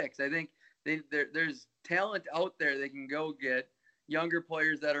these picks, I think there's talent out there they can go get, younger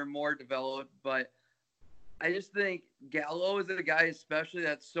players that are more developed. But I just think Gallo is a guy, especially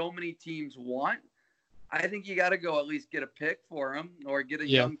that so many teams want. I think you got to go at least get a pick for him or get a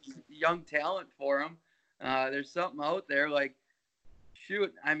young talent for him. There's something out there like,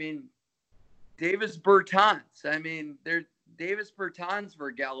 shoot, I mean, Davis Bertans. I mean, Davis Bertans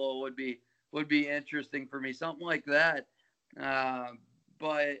for Gallo would be interesting for me, something like that.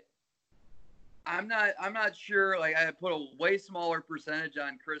 But I'm not sure. Like, I put a way smaller percentage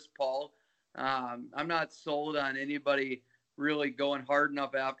on Chris Paul. I'm not sold on anybody really going hard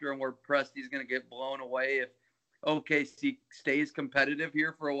enough after him where Presti's going to get blown away if OKC stays competitive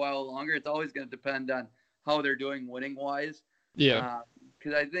here for a while longer. It's always going to depend on how they're doing winning wise. Yeah.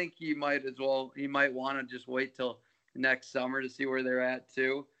 Because I think he might want to just wait till next summer to see where they're at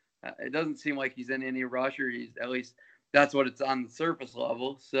too. It doesn't seem like he's in any rush, or at least that's what it's on the surface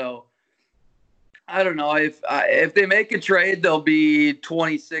level. So I don't know if they make a trade, they'll be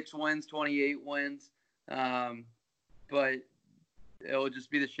 26 wins, 28 wins. But it'll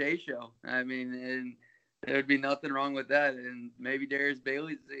just be the Shai show. I mean, and there would be nothing wrong with that. And maybe Darius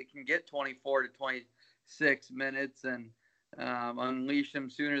Bailey can get 24 to 26 minutes and unleash him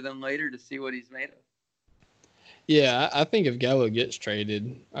sooner than later to see what he's made of. Yeah, I think if Gallo gets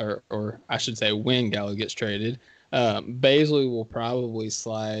traded, or I should say when Gallo gets traded, Bazley will probably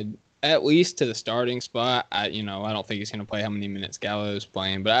slide at least to the starting spot. I don't think he's going to play how many minutes Gallo is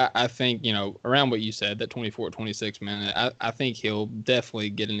playing, but I think, around what you said, that 24, 26 minute, I think he'll definitely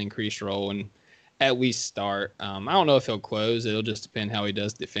get an increased role and at least start. I don't know if he'll close. It'll just depend how he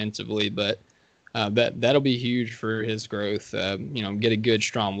does defensively, but that'll be huge for his growth. Get a good,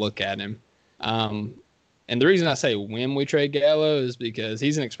 strong look at him. And the reason I say when we trade Gallo is because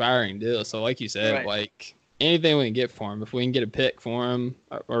he's an expiring deal. So like you said, like anything we can get for him, if we can get a pick for him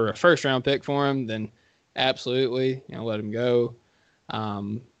or a first round pick for him, then absolutely, let him go.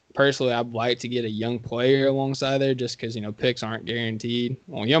 Personally, I'd like to get a young player alongside there just because, picks aren't guaranteed.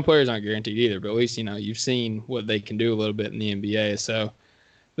 Well, young players aren't guaranteed either, but at least, you've seen what they can do a little bit in the NBA. So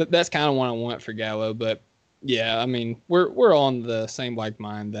that's kind of what I want for Gallo. But Yeah, I mean, we're on the same like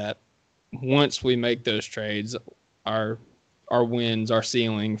mind that once we make those trades, our wins, our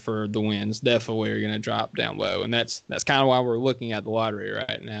ceiling for the wins definitely are going to drop down low, and that's kind of why we're looking at the lottery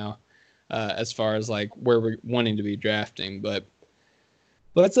right now, as far as like where we're wanting to be drafting. But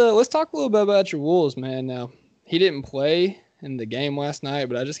let's talk a little bit about your Wolves, man. Now, he didn't play in the game last night,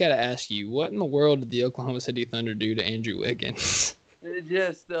 but I just got to ask you, what in the world did the Oklahoma City Thunder do to Andrew Wiggins?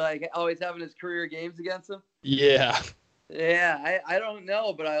 Just like always having his career games against him. Yeah. Yeah, I don't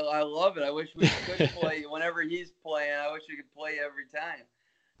know, but I love it. I wish we could play whenever he's playing. I wish we could play every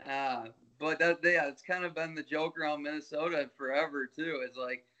time. But it's kind of been the joke around Minnesota forever too. It's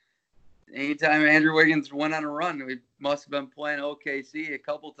like anytime Andrew Wiggins went on a run, we must have been playing OKC a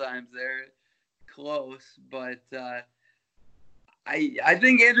couple times there, close. But I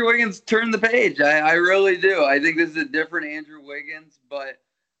think Andrew Wiggins turned the page. I really do. I think this is a different Andrew Wiggins, but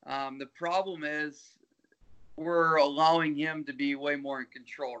the problem is we're allowing him to be way more in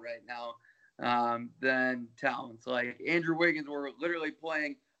control right now than Towns. Like Andrew Wiggins, we're literally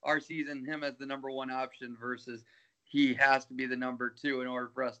playing our season him as the number one option versus he has to be the number two in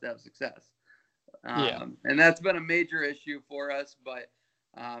order for us to have success. And that's been a major issue for us, but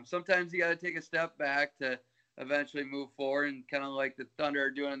sometimes you got to take a step back to eventually move forward, and kind of like the Thunder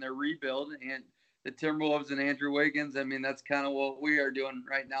are doing in their rebuild and the Timberwolves and Andrew Wiggins. I mean, that's kind of what we are doing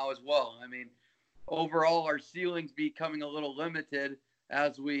right now as well. I mean, overall, our ceiling's becoming a little limited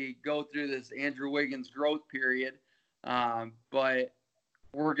as we go through this Andrew Wiggins growth period. But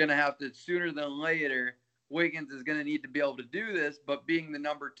we're going to have to, sooner than later, Wiggins is going to need to be able to do this, but being the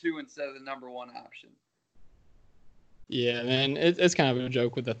number two instead of the number one option. Yeah, man, it's kind of a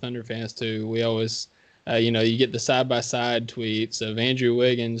joke with the Thunder fans, too. We always, you get the side-by-side tweets of Andrew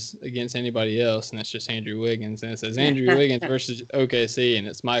Wiggins against anybody else, and it's just Andrew Wiggins. And it says Andrew Wiggins versus OKC, and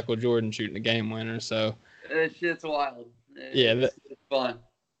it's Michael Jordan shooting the game winner. So that shit's wild. It's fun.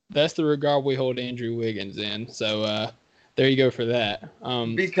 That's the regard we hold Andrew Wiggins in. So there you go for that.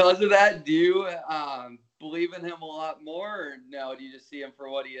 Because of that, do you believe in him a lot more, or no? Do you just see him for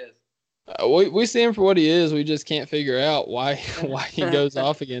what he is? We see him for what he is. We just can't figure out why he goes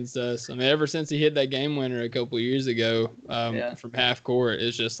off against us. I mean, ever since he hit that game winner a couple of years ago from half court,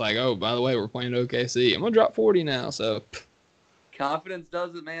 it's just like, oh, by the way, we're playing OKC. I'm gonna drop 40 now. So confidence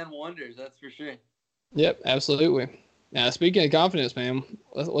does a man wonders. That's for sure. Yep, absolutely. Now, speaking of confidence, man,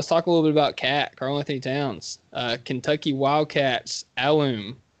 let's talk a little bit about Karl-Anthony Towns, Kentucky Wildcats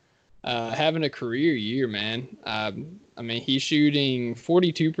alum. Having a career year, man. I mean, he's shooting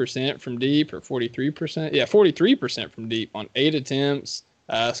 42% from deep, or 43%. Yeah, 43% from deep on 8 attempts,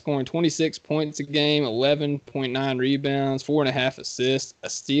 scoring 26 points a game, 11.9 rebounds, 4.5 assists, a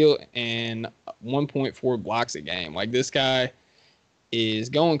steal, and 1.4 blocks a game. Like, this guy is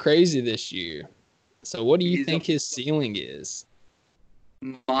going crazy this year. So what do you think his ceiling is?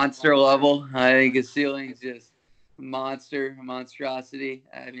 Monster level. I think his ceiling is just monstrosity.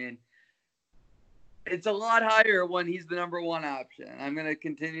 I mean, it's a lot higher when he's the number one option. I'm going to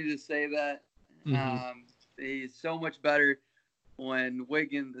continue to say that. Mm-hmm. He's so much better when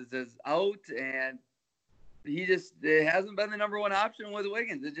Wiggins is out, and it hasn't been the number one option with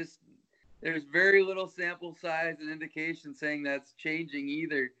Wiggins. There's very little sample size and indication saying that's changing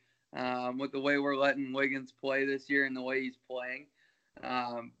either with the way we're letting Wiggins play this year and the way he's playing.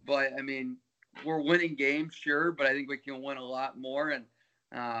 But, I mean, we're winning games, sure, but I think we can win a lot more, and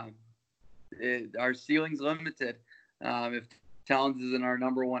our ceiling's limited if Towns isn't our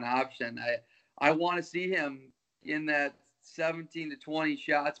number one option. I want to see him in that 17 to 20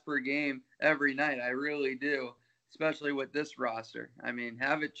 shots per game every night. I really do, especially with this roster. I mean,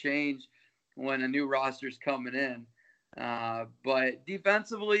 have it change when a new roster's coming in. But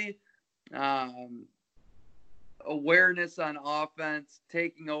defensively, awareness on offense,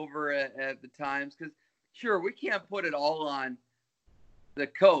 taking over at the times, because sure, we can't put it all on the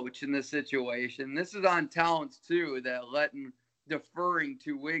coach in this situation. This is on Towns too, that deferring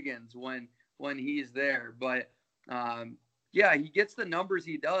to Wiggins when he's there. But he gets the numbers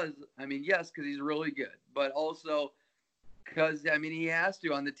he does. I mean, yes, because he's really good, but also because, I mean, he has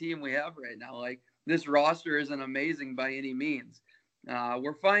to on the team we have right now. Like, this roster isn't amazing by any means.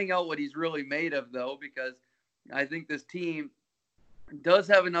 We're finding out what he's really made of, though, because I think this team does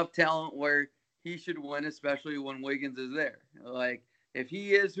have enough talent where he should win, especially when Wiggins is there. Like, if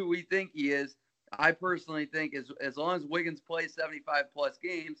he is who we think he is, I personally think as long as Wiggins plays 75 plus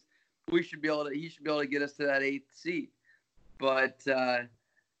games, he should be able to get us to that 8th seed. But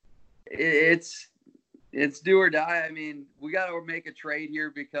it's do or die. I mean, we got to make a trade here,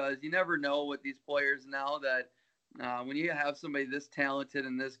 because you never know with these players now that when you have somebody this talented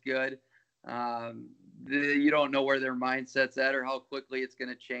and this good, You don't know where their mindset's at or how quickly it's going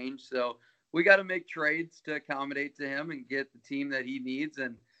to change. So we got to make trades to accommodate to him and get the team that he needs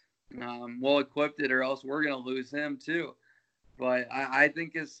and well equipped it, or else we're going to lose him too. But I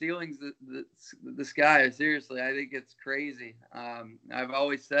think his ceiling's the sky. Seriously, I think it's crazy. I've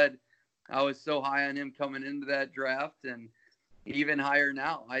always said I was so high on him coming into that draft, and even higher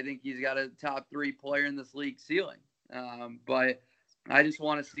now. I think he's got a top 3 player in this league ceiling. But I just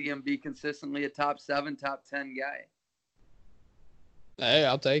want to see him be consistently a top 7, top 10 guy. Hey,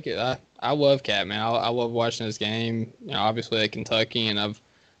 I'll take it. I love Cat, man. I love watching this game. Obviously at Kentucky, and I've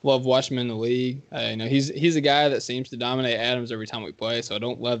loved watching him in the league. He's a guy that seems to dominate Adams every time we play, so I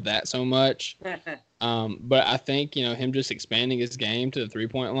don't love that so much. But I think, him just expanding his game to the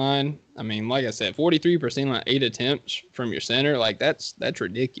 3-point line. I mean, like I said, 43% on 8 attempts from your center, like that's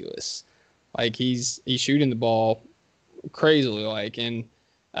ridiculous. Like he's shooting the ball crazily, and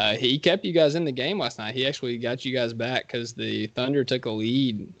he kept you guys in the game last night. He actually got you guys back because the Thunder took a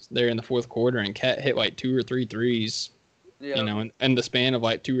lead there in the fourth quarter, and Cat hit like 2 or 3 threes, in the span of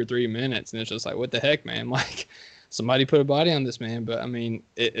like 2 or 3 minutes. And it's just like, what the heck, man? Like, somebody put a body on this man. But I mean,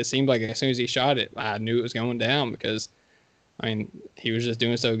 it seemed like as soon as he shot it, I knew it was going down because, he was just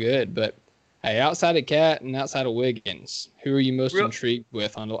doing so good. But hey, outside of Cat and outside of Wiggins, who are you most intrigued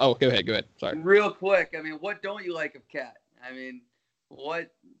with on the? Oh, go ahead. Sorry. Real quick, what don't you like of Cat? What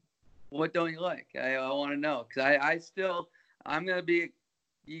don't you like? I want to know, because I'm gonna be.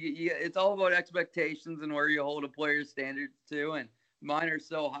 It's all about expectations and where you hold a player's standards to, and mine are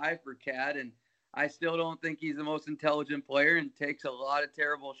so high for Cat, and I still don't think he's the most intelligent player and takes a lot of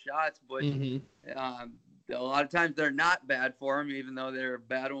terrible shots, but a lot of times they're not bad for him, even though they're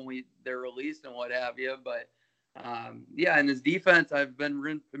bad when they're released and what have you. But and his defense, I've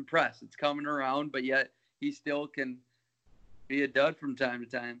been impressed. It's coming around, but yet he still can be a dud from time to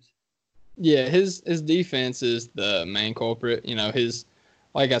time. Yeah, his defense is the main culprit.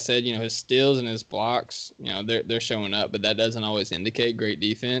 Like I said, his steals and his blocks, they're showing up, but that doesn't always indicate great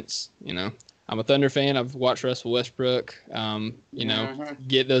defense. I'm a Thunder fan. I've watched Russell Westbrook,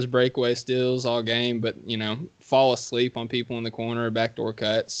 get those breakaway steals all game, but, fall asleep on people in the corner or backdoor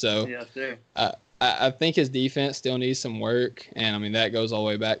cuts. So yes, sir. I think his defense still needs some work, and, that goes all the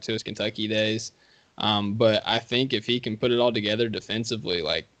way back to his Kentucky days. But I think if he can put it all together defensively,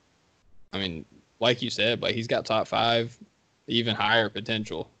 like you said, he's got top 5, even higher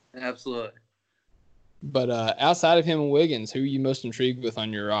potential. Absolutely. But outside of him and Wiggins, who are you most intrigued with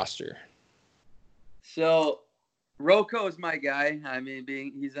on your roster? So Rocco is my guy.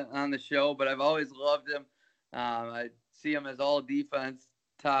 He's on the show, but I've always loved him. I see him as all defense,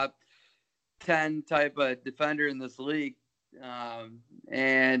 top 10 type of defender in this league.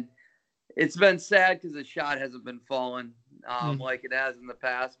 And it's been sad because the shot hasn't been falling like it has in the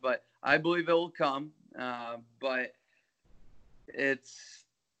past, but I believe it will come. But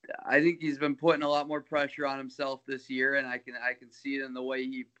I think he's been putting a lot more pressure on himself this year, and I can see it in the way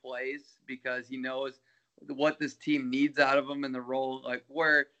he plays, because he knows what this team needs out of him in the role, like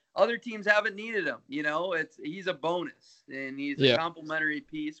where other teams haven't needed him. He's a bonus, and he's a complimentary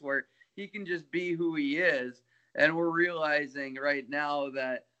piece where he can just be who he is. And we're realizing right now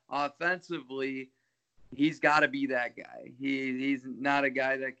that offensively, he's got to be that guy. He's not a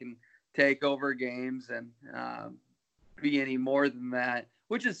guy that can take over games and be any more than that,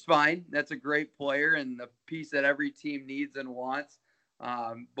 which is fine. That's a great player and the piece that every team needs and wants.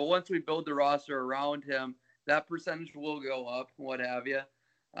 But once we build the roster around him, that percentage will go up, what have you.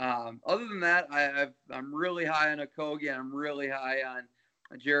 Other than that, I'm really high on Okogie. I'm really high on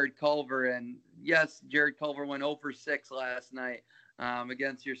Jared Culver. And yes, Jared Culver went 0 for 6 last night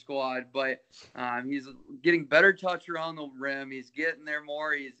against your squad, but he's getting better touch around the rim. He's getting there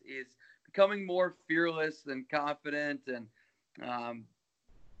more. He's becoming more fearless and confident, and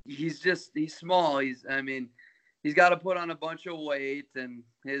he's small. He's got to put on a bunch of weight, and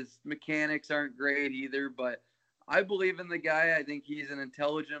his mechanics aren't great either, but I believe in the guy. I think he's an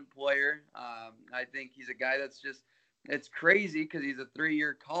intelligent player. I think he's a guy that's it's crazy because he's a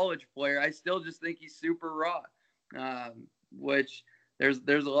 3-year college player. I still just think he's super raw, which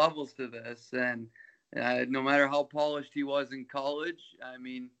there's levels to this. And no matter how polished he was in college,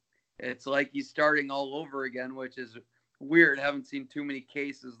 it's like he's starting all over again, which is weird. I haven't seen too many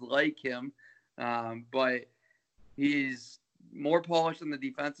cases like him, but he's more polished on the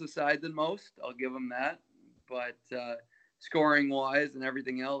defensive side than most. I'll give him that. But scoring-wise and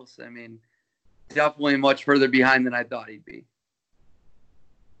everything else, definitely much further behind than I thought he'd be.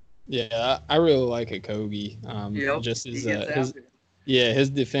 Yeah, I really like Okogie. Just his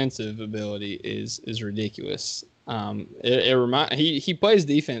defensive ability is ridiculous. He plays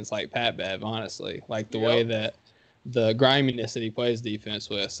defense like Pat Bev, honestly, like the way that the griminess that he plays defense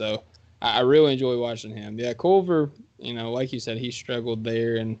with. So I really enjoy watching him. Yeah, Culver, like you said, he struggled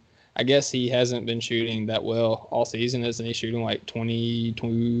there, and I guess he hasn't been shooting that well all season. Isn't he shooting like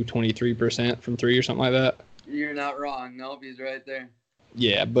 23% from three or something like that? You're not wrong. Nope, he's right there.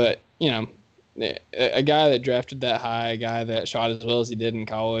 Yeah, but, a guy that drafted that high, a guy that shot as well as he did in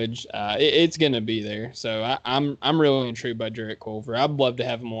college, it's going to be there. So I'm really intrigued by Jarrett Culver. I'd love to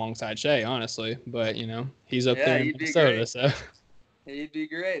have him alongside Shea, honestly. But, he's up there in Minnesota. So. He'd be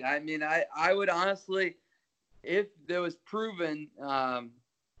great. I mean, I would honestly, if there was proven,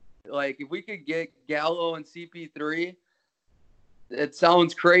 if we could get Gallo and CP3, it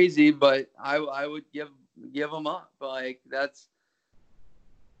sounds crazy, but I would give them up. Like, that's –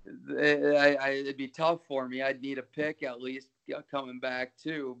 it'd be tough for me. I'd need a pick at least coming back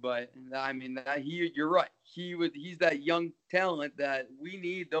too. But I mean, you're right. He's that young talent that we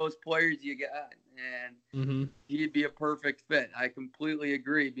need. Those players you got, and he'd be a perfect fit. I completely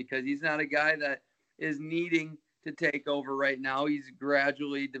agree, because he's not a guy that is needing to take over right now. He's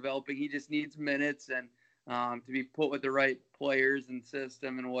gradually developing. He just needs minutes and to be put with the right players and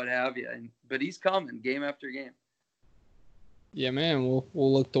system and what have you. But he's coming game after game. Yeah, man,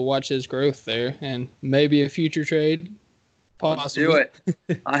 we'll look to watch his growth there, and maybe a future trade. Possibly. Let's do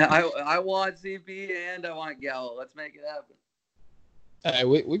it. I want CP and I want Gallo. Let's make it happen. Hey,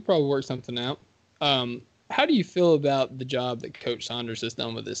 we probably work something out. How do you feel about the job that Coach Saunders has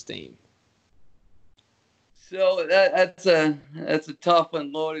done with this team? So that's a tough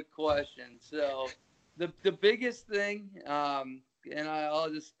and loaded question. So the biggest thing, and I'll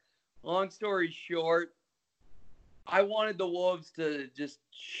just, long story short, I wanted the Wolves to just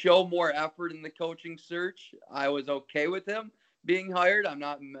show more effort in the coaching search. I was okay with him being hired. I'm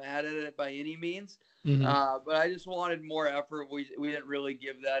not mad at it by any means. But I just wanted more effort. We didn't really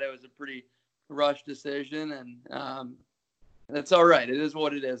give that. It was a pretty rushed decision, and that's all right. It is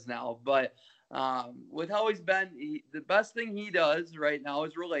what it is now. But with how he's been, the best thing he does right now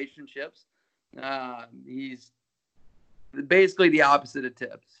is relationships. He's basically the opposite of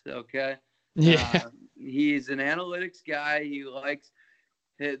Tibbs, okay? Yeah. He's an analytics guy. He likes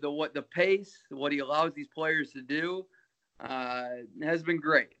the pace, what he allows these players to do has been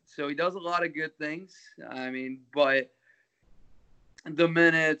great. So he does a lot of good things. I mean, but the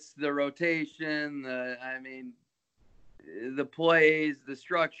minutes, the rotation, the plays, the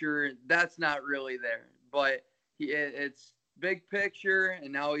structure, that's not really there. But it's big picture,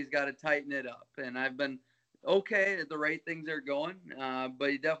 and now he's got to tighten it up. And I've been okay at the right things are going,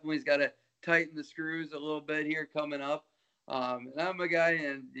 but he definitely's got to tighten the screws a little bit here coming up. And I'm a guy,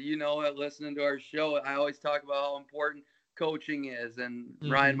 and listening to our show, I always talk about how important coaching is. And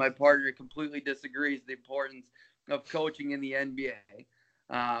Ryan, my partner, completely disagrees the importance of coaching in the NBA.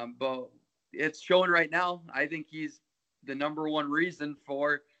 But it's showing right now. I think he's the number one reason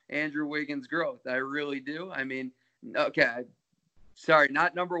for Andrew Wiggins' growth. I really do. I mean, okay, sorry,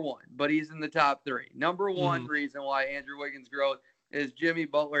 not number one, but he's in the top three. Number one reason why Andrew Wiggins' growth is Jimmy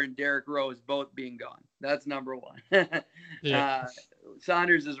Butler and Derrick Rose both being gone. That's number one.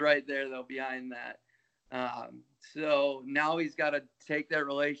 Saunders is right there, though, behind that. So now he's got to take that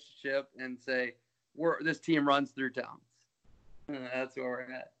relationship and say, this team runs through Towns. That's where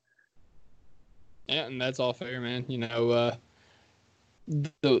we're at. Yeah, and that's all fair, man.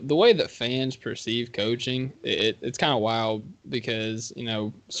 The way that fans perceive coaching, it's kind of wild because,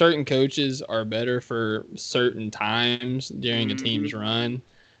 certain coaches are better for certain times during a team's run.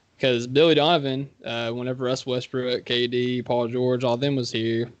 Because Billy Donovan, whenever Russ Westbrook, KD, Paul George, all them was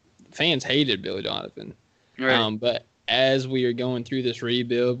here, fans hated Billy Donovan. Right. But as we are going through this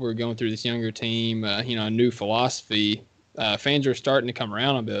rebuild, we're going through this younger team, a new philosophy, fans are starting to come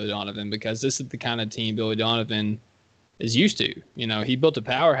around on Billy Donovan because this is the kind of team Billy Donovan is used to. He built a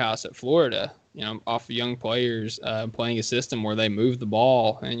powerhouse at Florida, off of young players, playing a system where they move the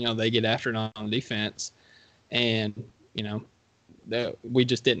ball and, they get after it on defense. And, we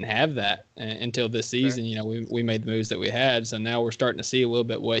just didn't have that until this season. We made the moves that we had. So now we're starting to see a little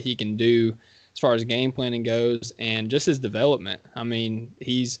bit what he can do as far as game planning goes and just his development. I mean,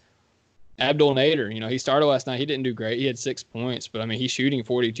 he's Abdul Nader. He started last night. He didn't do great. He had 6 points, but he's shooting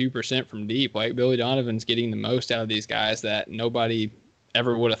 42% from deep. Like, Billy Donovan's getting the most out of these guys that nobody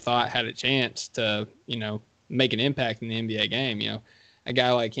ever would have thought had a chance to, make an impact in the NBA game. A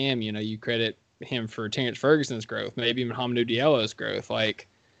guy like him, you credit him for Terrence Ferguson's growth, maybe even Hamidou Diallo's growth. Like,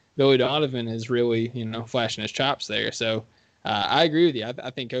 Billy Donovan is really, flashing his chops there. So I agree with you.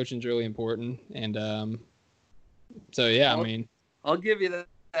 I think coaching's really important. And I'll give you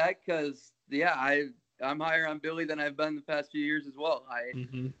that because, I'm higher on Billy than I've been the past few years as well. I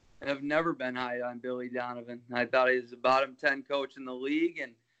have never been high on Billy Donovan. I thought he was a bottom 10 coach in the league,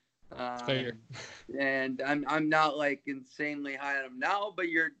 and fair. And I'm not like insanely high on him now, but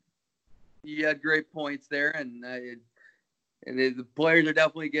you had great points there, and the players are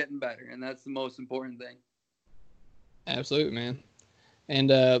definitely getting better, and that's the most important thing. Absolutely, man. And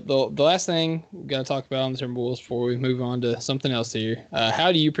the last thing we've got to talk about on the Timberwolves before we move on to something else here,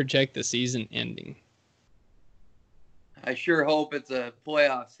 how do you project the season ending? I sure hope it's a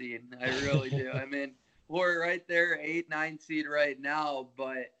playoff seed. I really do. I mean, we're right there, 8-9 seed right now,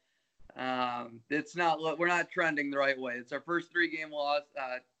 but it's not. We're not trending the right way. It's our first 3-game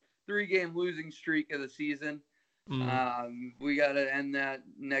losing streak of the season. We got to end that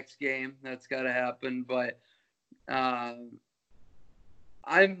next game. That's got to happen. But I'm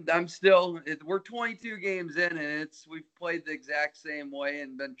still. We're 22 games in, and we've played the exact same way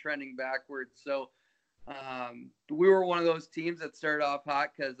and been trending backwards. So we were one of those teams that started off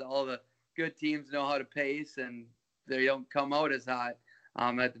hot because all the good teams know how to pace, and they don't come out as hot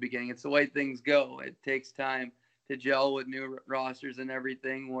at the beginning. It's the way things go. It takes time to gel with new rosters and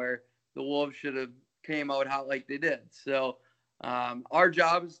everything, where the Wolves should have came out hot like they did. So our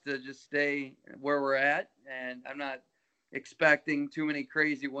job is to just stay where we're at, and I'm not expecting too many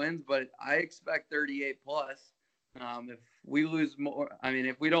crazy wins, but I expect 38 plus. If we lose more,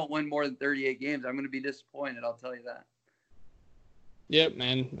 if we don't win more than 38 games, I'm going to be disappointed. I'll tell you that. Yep,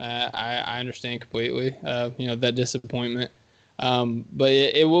 man. I understand completely. That disappointment. But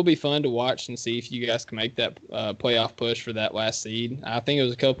it will be fun to watch and see if you guys can make that playoff push for that last seed. I think it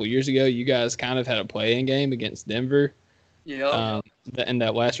was a couple of years ago. You guys kind of had a play-in game against Denver. Yeah. In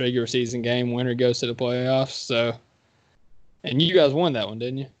that last regular season game, winner goes to the playoffs. So, and you guys won that one,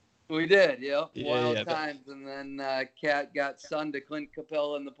 didn't you? We did. Yep. Yeah, Wild times, and then Cat got sunned to Clint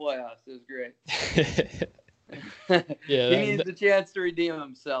Capella in the playoffs. It was great. Yeah, he needs a chance to redeem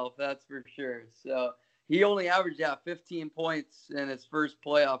himself. That's for sure. So. He only averaged 15 points in his first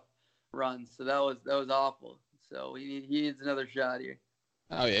playoff run, so that was awful. So he needs another shot here.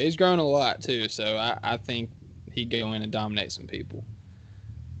 Oh yeah, he's grown a lot too. So I think he'd go in and dominate some people.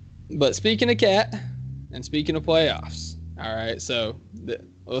 But speaking of Cat, and speaking of playoffs, all right. So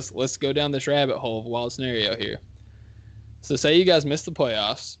let's go down this rabbit hole of a wild scenario here. So say you guys miss the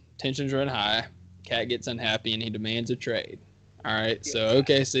playoffs, tensions run high, Cat gets unhappy, and he demands a trade. All right, so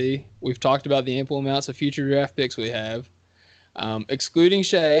OKC, we've talked about the ample amounts of future draft picks we have, excluding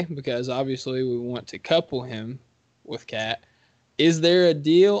Shea, because obviously we want to couple him with Cat. Is there a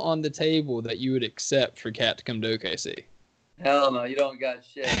deal on the table that you would accept for Cat to come to OKC? Hell no, you don't got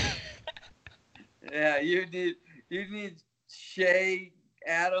Shea. Yeah, you need Shea,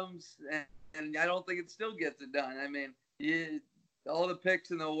 Adams, and I don't think it still gets it done. All the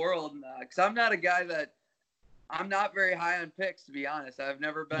picks in the world, because I'm not a guy that. I'm not very high on picks, to be honest. I've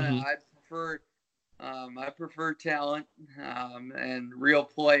never been. I prefer talent and real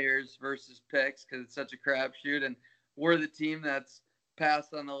players versus picks because it's such a crapshoot. And we're the team that's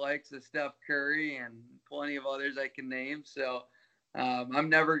passed on the likes of Steph Curry and plenty of others I can name. So I'm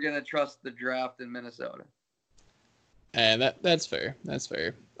never gonna trust the draft in Minnesota. And that's fair. That's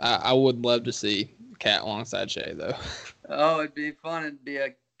fair. I would love to see Cat alongside Shea though. Oh, it'd be fun. It'd be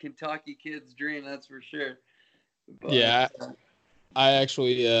a Kentucky kid's dream. That's for sure. But, yeah, I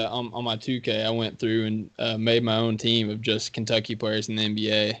actually on my 2K I went through and made my own team of just Kentucky players in the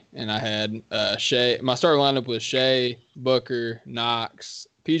NBA, and I had Shea. My starting lineup was Shea, Booker, Knox,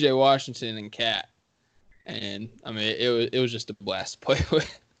 PJ Washington, and Cat, and it was just a blast to play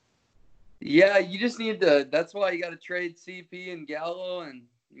with. Yeah, you just need to. That's why you got to trade CP and Gallo and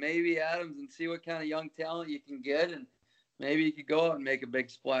maybe Adams and see what kind of young talent you can get, and maybe you could go out and make a big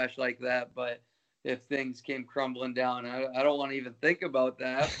splash like that, but. If things came crumbling down. I don't want to even think about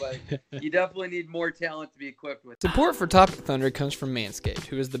that, but you definitely need more talent to be equipped with. Support for Topic Thunder comes from Manscaped,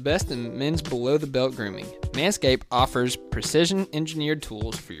 who is the best in men's below-the-belt grooming. Manscaped offers precision-engineered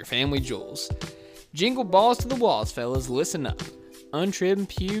tools for your family jewels. Jingle balls to the walls, fellas. Listen up. Untrimmed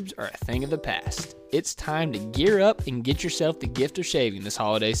pubes are a thing of the past. It's time to gear up and get yourself the gift of shaving this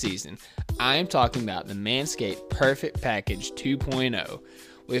holiday season. I am talking about the Manscaped Perfect Package 2.0.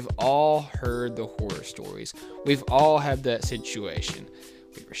 We've all heard the horror stories. We've all had that situation.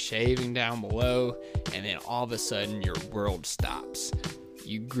 We were shaving down below, and then all of a sudden your world stops.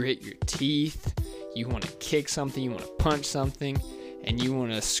 You grit your teeth, you want to kick something, you want to punch something, and you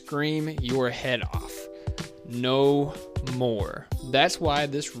want to scream your head off. No more. That's why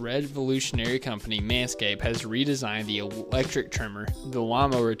this revolutionary company, Manscaped, has redesigned the electric trimmer. The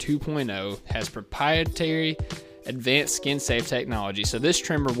Lawnmower 2.0 has proprietary advanced skin-safe technology, so this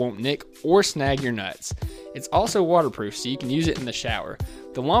trimmer won't nick or snag your nuts. It's also waterproof, so you can use it in the shower.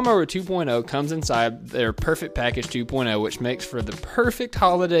 The Lawnmower 2.0 comes inside their Perfect Package 2.0, which makes for the perfect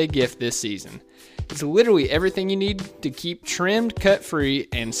holiday gift this season. It's literally everything you need to keep trimmed, cut-free,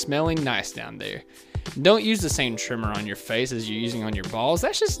 and smelling nice down there. Don't use the same trimmer on your face as you're using on your balls.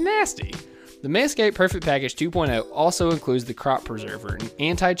 That's just nasty. The Manscaped Perfect Package 2.0 also includes the Crop Preserver, an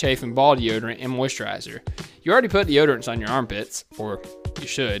anti-chafing ball deodorant and moisturizer. You already put deodorants on your armpits, or you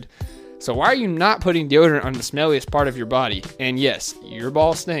should. So why are you not putting deodorant on the smelliest part of your body? And yes, your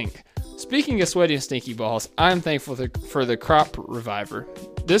balls stink. Speaking of sweaty and stinky balls, I'm thankful for the Crop Reviver.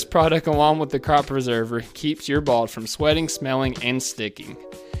 This product, along with the Crop Preserver, keeps your balls from sweating, smelling, and sticking.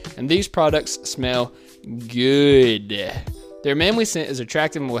 And these products smell good. Their manly scent is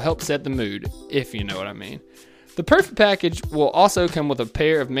attractive and will help set the mood, if you know what I mean. The Perfect Package will also come with a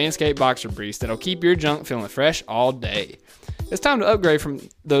pair of Manscaped boxer briefs that'll keep your junk feeling fresh all day. It's time to upgrade from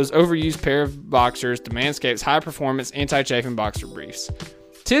those overused pair of boxers to Manscaped's high-performance anti-chafing boxer briefs.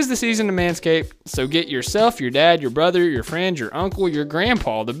 'Tis the season to Manscaped, so get yourself, your dad, your brother, your friend, your uncle, your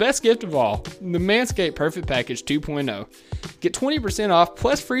grandpa, the best gift of all, the Manscaped Perfect Package 2.0. Get 20% off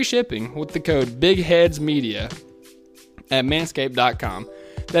plus free shipping with the code BIGHEADSMedia at manscaped.com.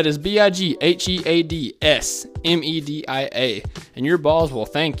 That is BIGHEADSMEDIA, and your balls will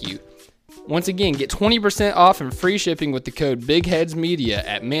thank you. Once again, get 20% off and free shipping with the code BIGHEADSMedia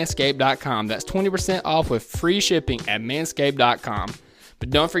at manscaped.com. That's 20% off with free shipping at manscaped.com. But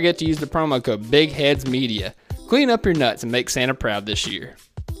don't forget to use the promo code BIGHEADSMedia. Clean up your nuts and make Santa proud this year.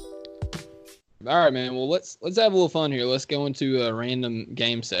 All right, man. Well, let's have a little fun here. Let's go into a random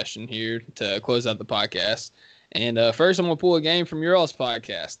game session here to close out the podcast. And first, I'm going to pull a game from your all's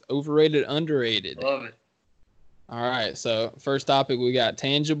podcast, Overrated, Underrated. Love it. All right, so first topic, we got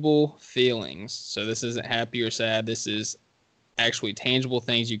tangible feelings. So this isn't happy or sad. This is actually tangible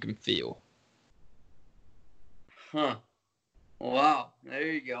things you can feel. Huh. Wow. There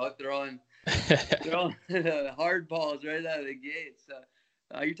you go. Throwing hard balls right out of the gate. So,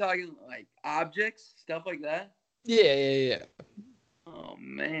 you're talking like objects, stuff like that? Yeah. Oh,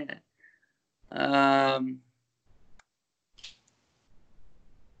 man.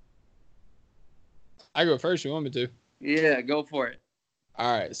 I go first. You want me to? Yeah, go for it.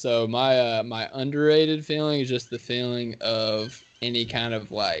 All right. So my underrated feeling is just the feeling of any kind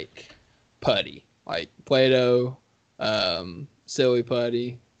of like putty, like Play-Doh, silly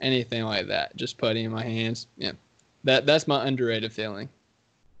putty, anything like that. Just putty in my hands. Yeah, that's my underrated feeling.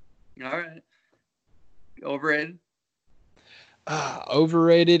 All right. Overrated.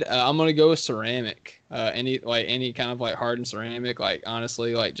 Overrated. I'm gonna go with ceramic. Any kind of like hardened ceramic. Like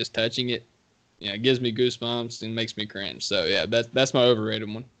honestly, like just touching it. Yeah, it gives me goosebumps and makes me cringe. So, yeah, that's my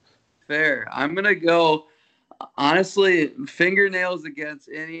overrated one. Fair. I'm going to go, honestly, fingernails against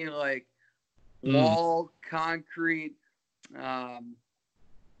any, like, wall, concrete,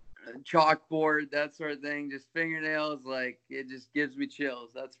 chalkboard, that sort of thing. Just fingernails, like, it just gives me chills.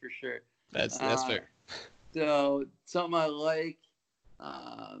 That's for sure. That's fair. So, something I like.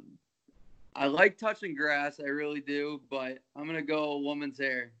 I like touching grass. I really do. But I'm going to go woman's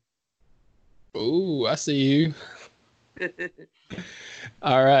hair. Ooh, I see you.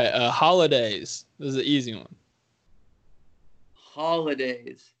 All right. Holidays. This is an easy one.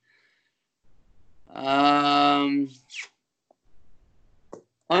 Holidays.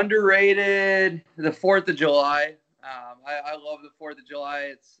 Underrated. The 4th of July. I love the 4th of July.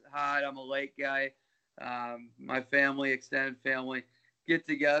 It's hot. I'm a lake guy. My family, extended family, get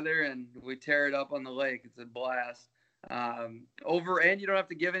together and we tear it up on the lake. It's a blast. And you don't have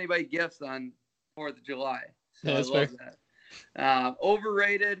to give anybody gifts on 4th of July. So yeah, I love that.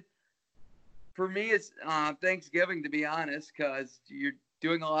 Overrated. For me, it's Thanksgiving, to be honest, because you're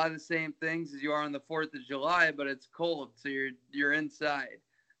doing a lot of the same things as you are on the 4th of July, but it's cold, so you're inside.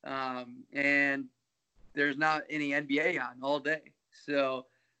 And there's not any NBA on all day. So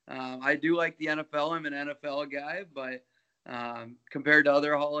I do like the NFL. I'm an NFL guy, but compared to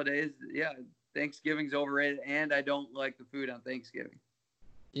other holidays, yeah, Thanksgiving's overrated, and I don't like the food on Thanksgiving.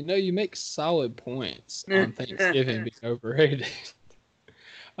 You know, you make solid points on Thanksgiving being overrated.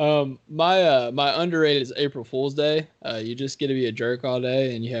 My underrated is April Fool's Day. You just get to be a jerk all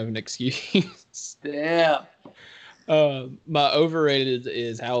day, and you have an excuse. Damn. My overrated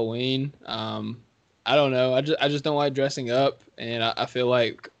is Halloween. I don't know. I just don't like dressing up, and I feel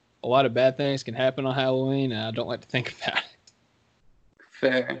like a lot of bad things can happen on Halloween, and I don't like to think about it.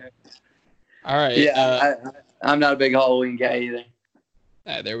 Fair. All right. Yeah, I'm not a big Halloween guy either.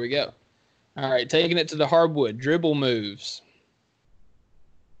 There we go. All right, taking it to the hardwood. Dribble moves.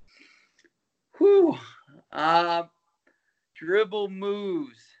 Whew. Dribble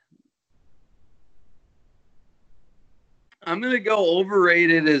moves. I'm gonna go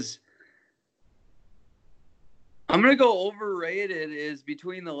overrated is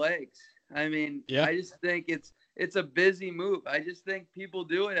between the legs. I mean, Yeah. I just think it's a busy move. I just think people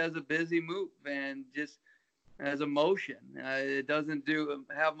do it as a busy move and just as a motion. It doesn't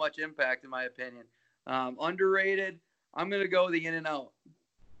have much impact in my opinion. Underrated. I'm gonna go the in and out.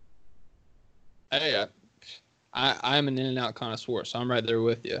 Hey, I'm an in and out connoisseur, so I'm right there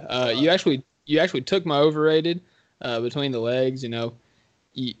with you. You actually took my overrated between the legs. You know,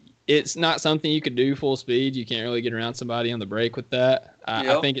 it's not something you could do full speed. You can't really get around somebody on the break with that.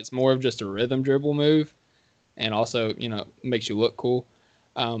 I think it's more of just a rhythm dribble move, and also makes you look cool.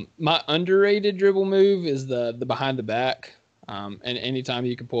 My underrated dribble move is the behind the back. And anytime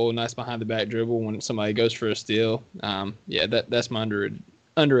you can pull a nice behind the back dribble when somebody goes for a steal, that's my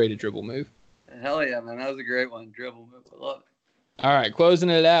underrated dribble move. Hell yeah, man. That was a great one. Dribble move. I love it. All right, closing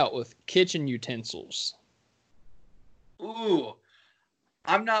it out with kitchen utensils. Ooh.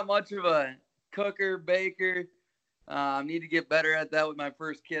 I'm not much of a cooker, baker. Need to get better at that with my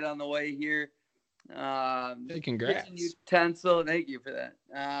first kid on the way here. Hey, congrats. Kitchen utensil. Thank you for that.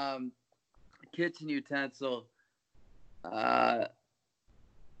 Kitchen utensil.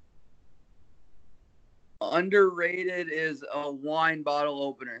 Underrated is a wine bottle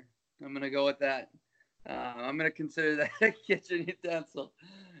opener. I'm going to go with that. I'm going to consider that a kitchen utensil.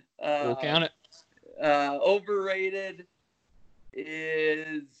 We'll count it. Overrated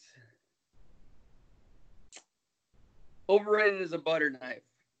is a butter knife.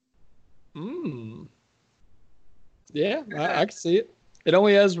 Yeah, I can see it. It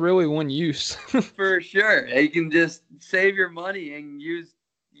only has really one use. For sure. You can just save your money and use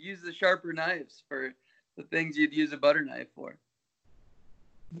the sharper knives for the things you'd use a butter knife for.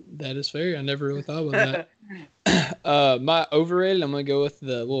 That is fair. I never really thought about that. My overrated, I'm going to go with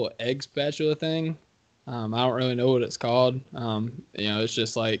the little egg spatula thing. I don't really know what it's called. It's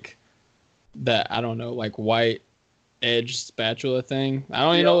just like that, I don't know, like white edge spatula thing. I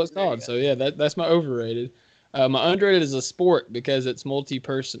don't even know what it's called. So, yeah, that's my overrated. My underrated is a sport because it's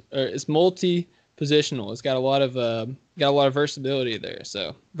multi-positional. It's got a lot of versatility there.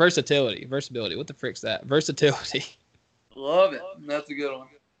 So versatility. What the frick's that? Versatility. Love it. That's a good one.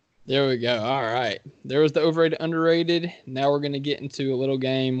 There we go. All right. There was the overrated, underrated. Now we're going to get into a little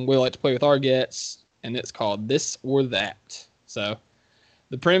game we like to play with our gets, and it's called This or That. So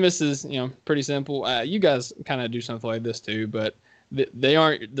the premise is, pretty simple. You guys kind of do something like this too, but they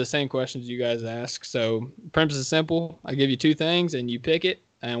aren't the same questions you guys ask. So the premise is simple. I give you two things, and you pick it,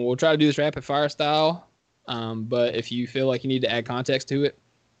 and we'll try to do this rapid fire style. But if you feel like you need to add context to it,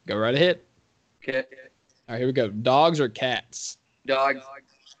 go right ahead. Okay. All right, here we go. Dogs or cats? Dogs.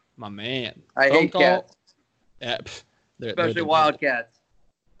 My man. I hate cats. Yeah, Especially wildcats.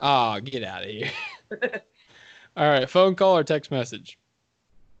 Oh, get out of here. All right, phone call or text message?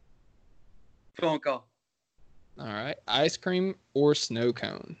 Phone call. All right, ice cream or snow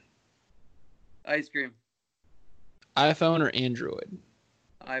cone? Ice cream. iPhone or Android?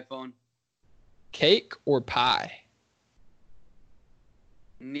 iPhone. Cake or pie?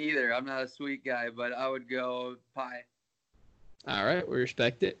 Neither. I'm not a sweet guy, but I would go pie. All right, we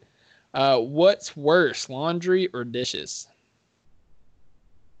respect it. What's worse, laundry or dishes?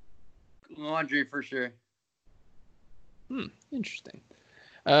 Laundry for sure. Interesting.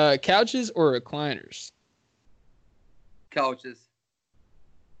 Couches or recliners? Couches.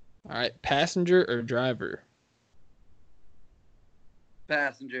 All right, passenger or driver?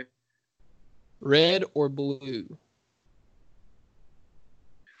 Passenger. Red or blue?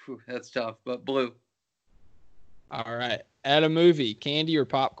 Whew, that's tough, but blue. All right, at a movie, candy or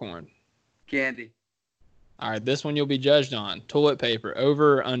popcorn? Candy. All right, this one you'll be judged on. Toilet paper,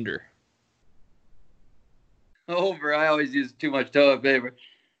 over or under? Over. I always use too much toilet paper.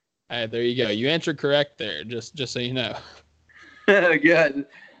 All right, there you go. You answered correct there, just so you know. Good.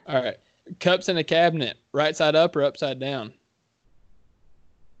 All right, cups in a cabinet, right side up or upside down?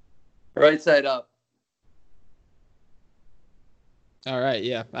 Right side up. All right,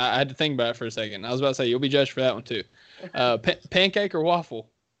 yeah. I had to think about it for a second. I was about to say, you'll be judged for that one, too. Pancake or waffle?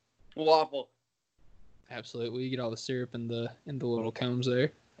 Waffle. Absolutely. You get all the syrup in the little cones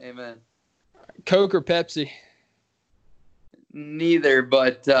there. Amen. Coke or Pepsi? Neither,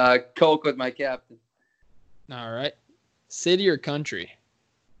 but Coke with my captain. All right. City or country?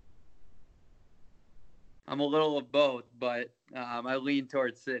 I'm a little of both, but I lean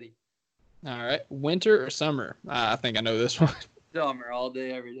towards city. All right. Winter or summer? I think I know this one. Summer, all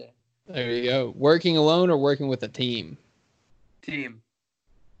day, every day. There you go. Working alone or working with a team? Team.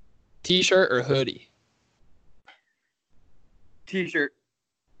 T-shirt or hoodie? T-shirt.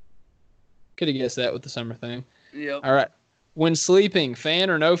 Could have guessed that with the summer thing. Yep. All right. When sleeping, fan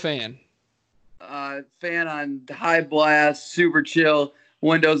or no fan? Fan on high blast, super chill,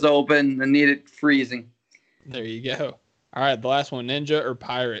 windows open, and need it freezing. There you go. All right, the last one, Ninja or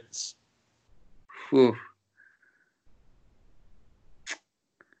Pirates? Whew.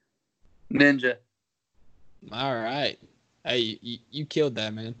 Ninja. All right. Hey, you killed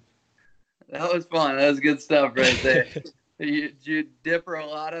that, man. That was fun. That was good stuff right there. Did you differ a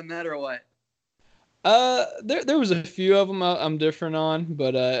lot on that or what? There was a few of them I'm different on,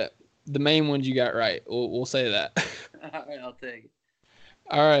 but the main ones you got right. We'll say that. All right, I'll take it.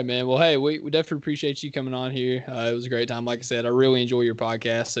 All right, man. Well, hey, we definitely appreciate you coming on here. It was a great time. Like I said, I really enjoy your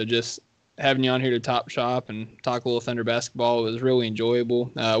podcast. So just having you on here to Top Shop and talk a little Thunder basketball was really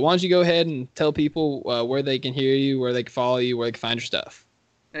enjoyable. Why don't you go ahead and tell people where they can hear you, where they can follow you, where they can find your stuff?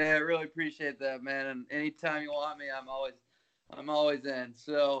 Yeah, I really appreciate that, man. And anytime you want me, I'm always in.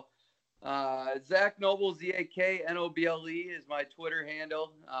 So, Zach Noble, ZAKNOBLE is my Twitter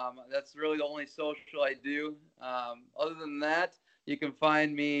handle. That's really the only social I do. Other than that, you can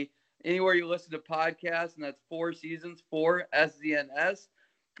find me anywhere you listen to podcasts, and that's 4 Seasons, 4 SZNS,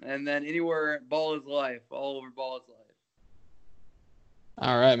 and then anywhere Ball is Life, all over Ball is Life.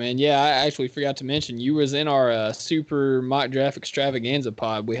 All right, man. Yeah, I actually forgot to mention you was in our super mock draft extravaganza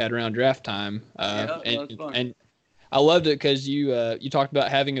pod we had around draft time. That was fun. And I loved it because you talked about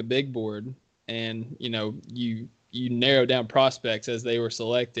having a big board, and you narrowed down prospects as they were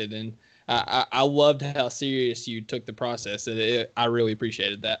selected, and I loved how serious you took the process. I really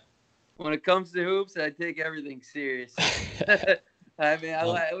appreciated that. When it comes to hoops, I take everything serious. I mean,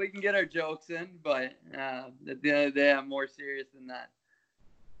 we can get our jokes in, but at the end of the day, I'm more serious than that.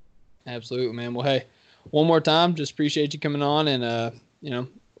 Absolutely, man. Well, hey, one more time, just appreciate you coming on, and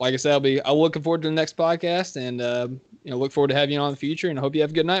like I said, I'm looking forward to the next podcast, and look forward to having you on in the future, and I hope you have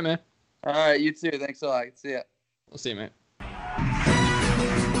a good night, man. All right, you too. Thanks a lot. See ya. We'll see you, man.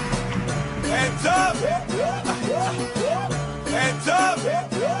 Hands up! Hands up!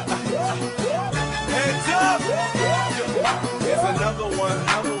 Hands up! Here's another one,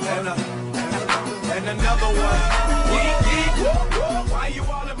 and another one. Why you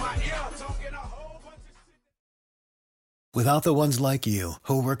all in my ear talking a whole bunch of shit? Without the ones like you,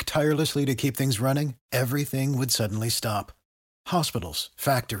 who work tirelessly to keep things running, everything would suddenly stop. Hospitals,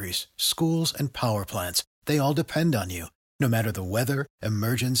 factories, schools, and power plants, they all depend on you. No matter the weather,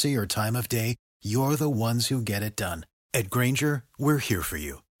 emergency, or time of day, you're the ones who get it done. At Grainger, we're here for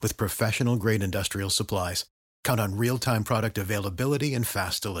you with professional-grade industrial supplies. Count on real-time product availability and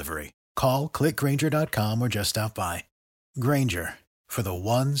fast delivery. Call, click Grainger.com, or just stop by. Grainger, for the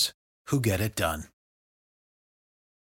ones who get it done.